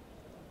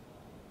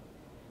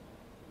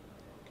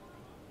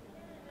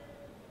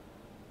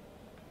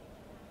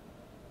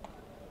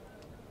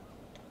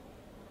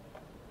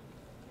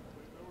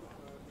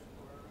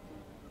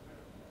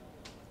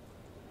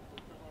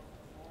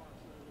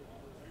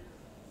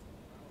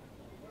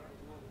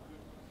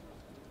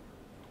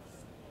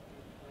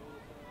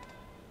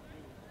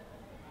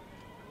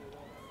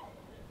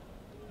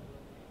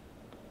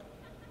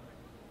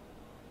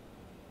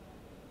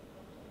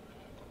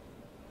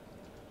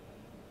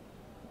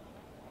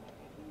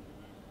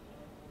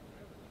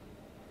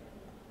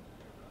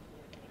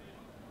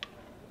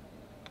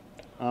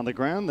 on the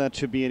ground. That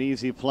should be an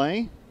easy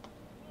play.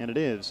 And it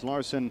is.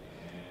 Larson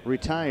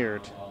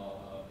retired.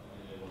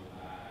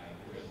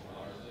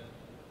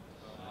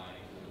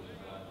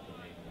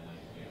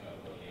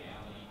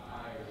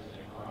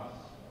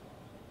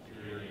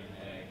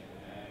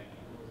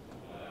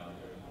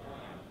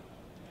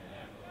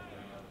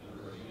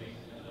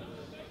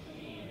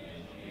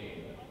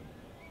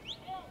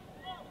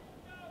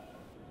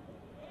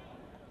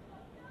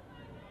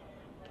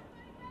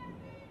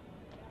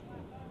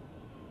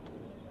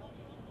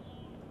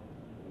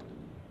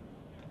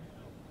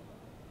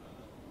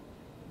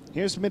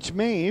 Here's Mitch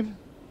Mabe.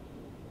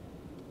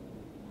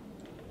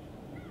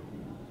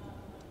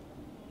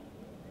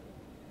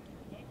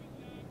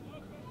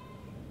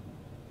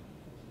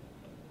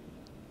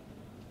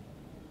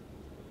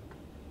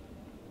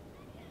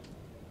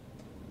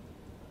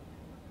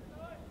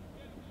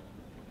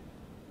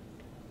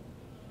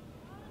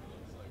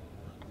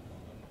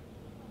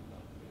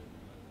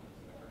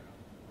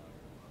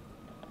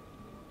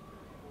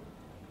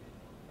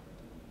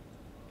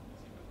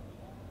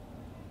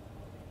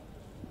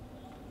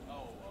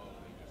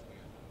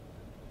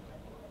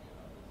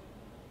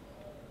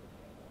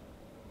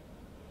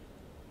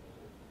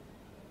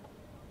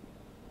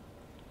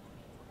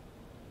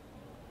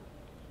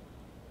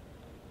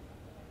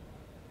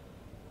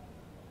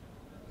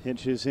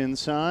 Hitches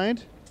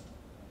inside.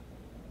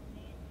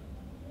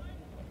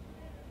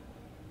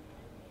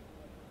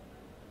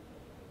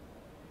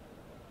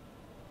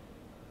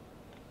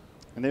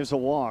 And there's a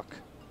walk.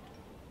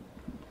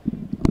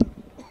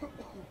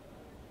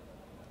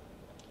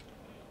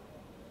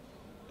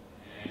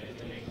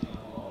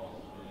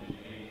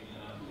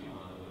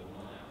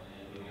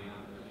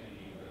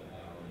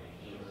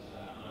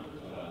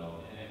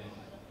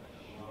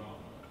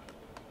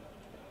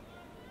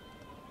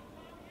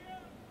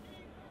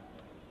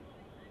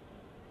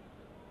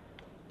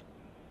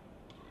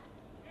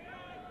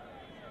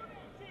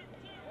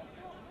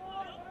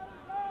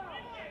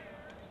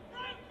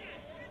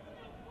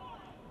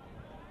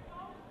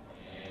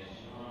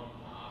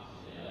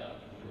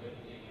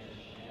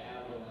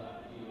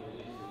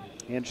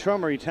 And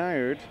Trum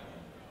retired.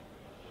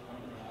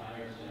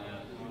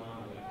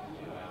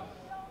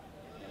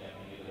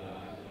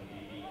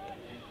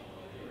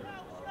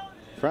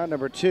 For out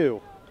number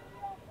 2.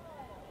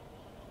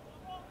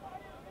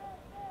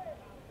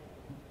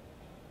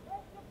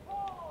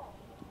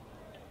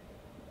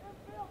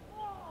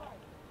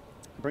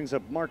 Brings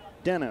up Mark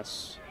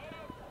Dennis.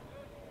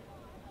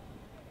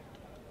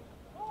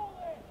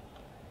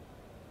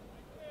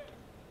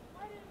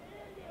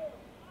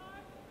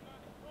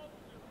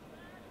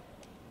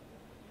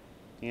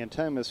 And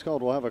time is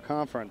called. We'll have a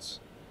conference.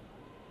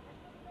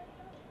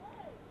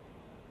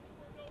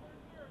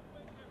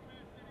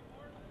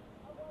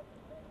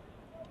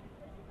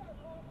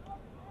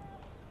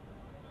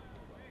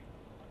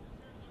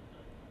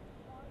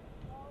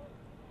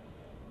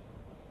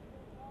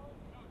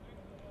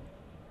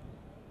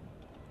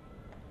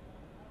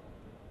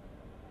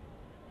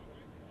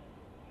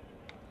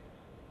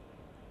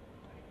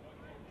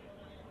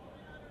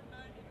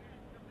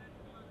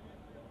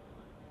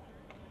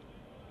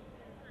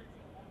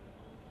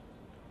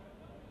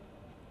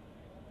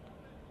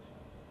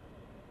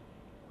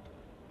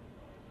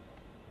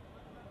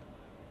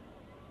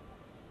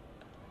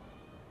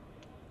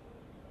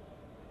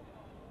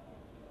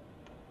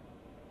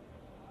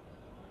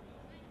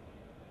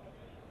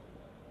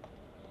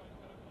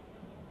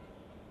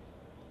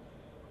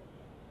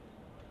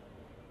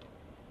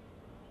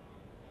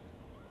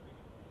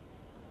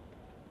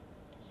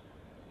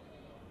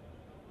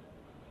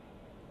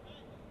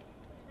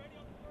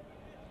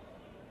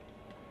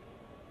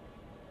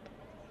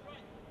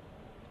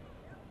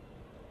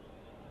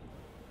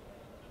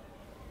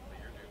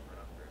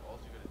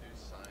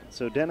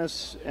 So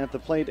Dennis at the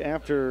plate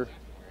after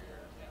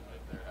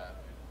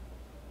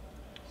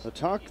the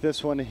talk.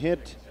 This one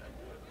hit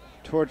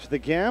towards the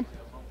gap,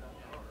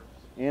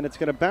 and it's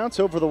going to bounce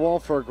over the wall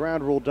for a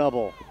ground rule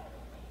double.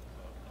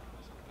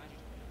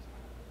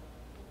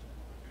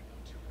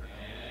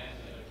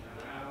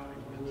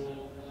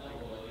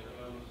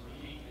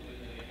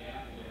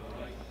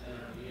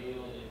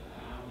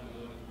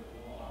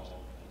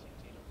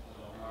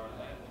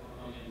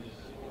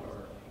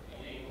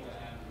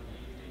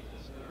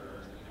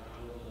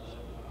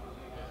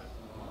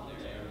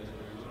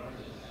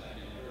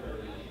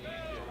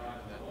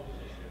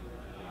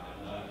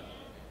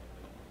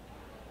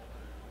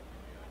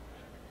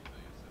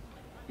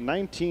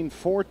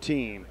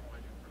 $19-14.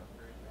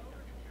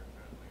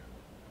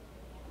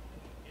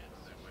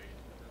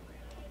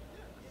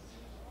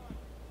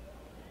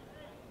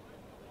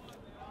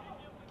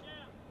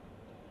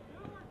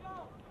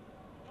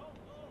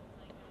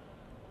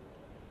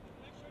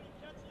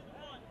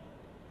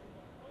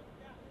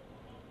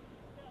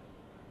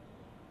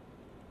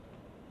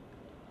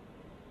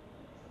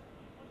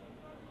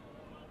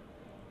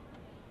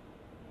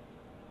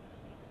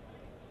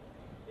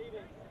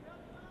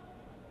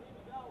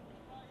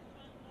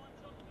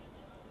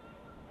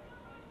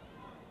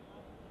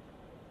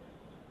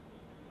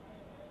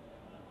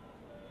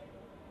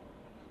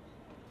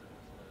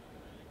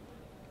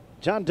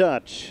 John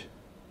Dutch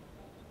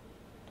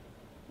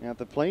at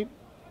the plate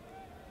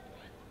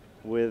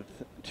with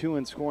 2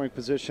 in scoring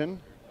position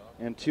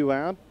and 2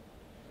 out.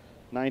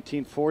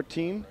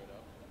 19-14.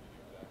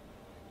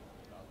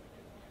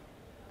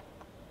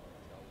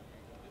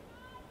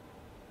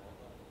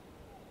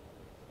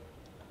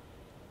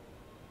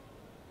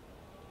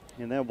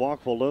 And that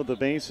walk will load the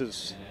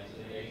bases.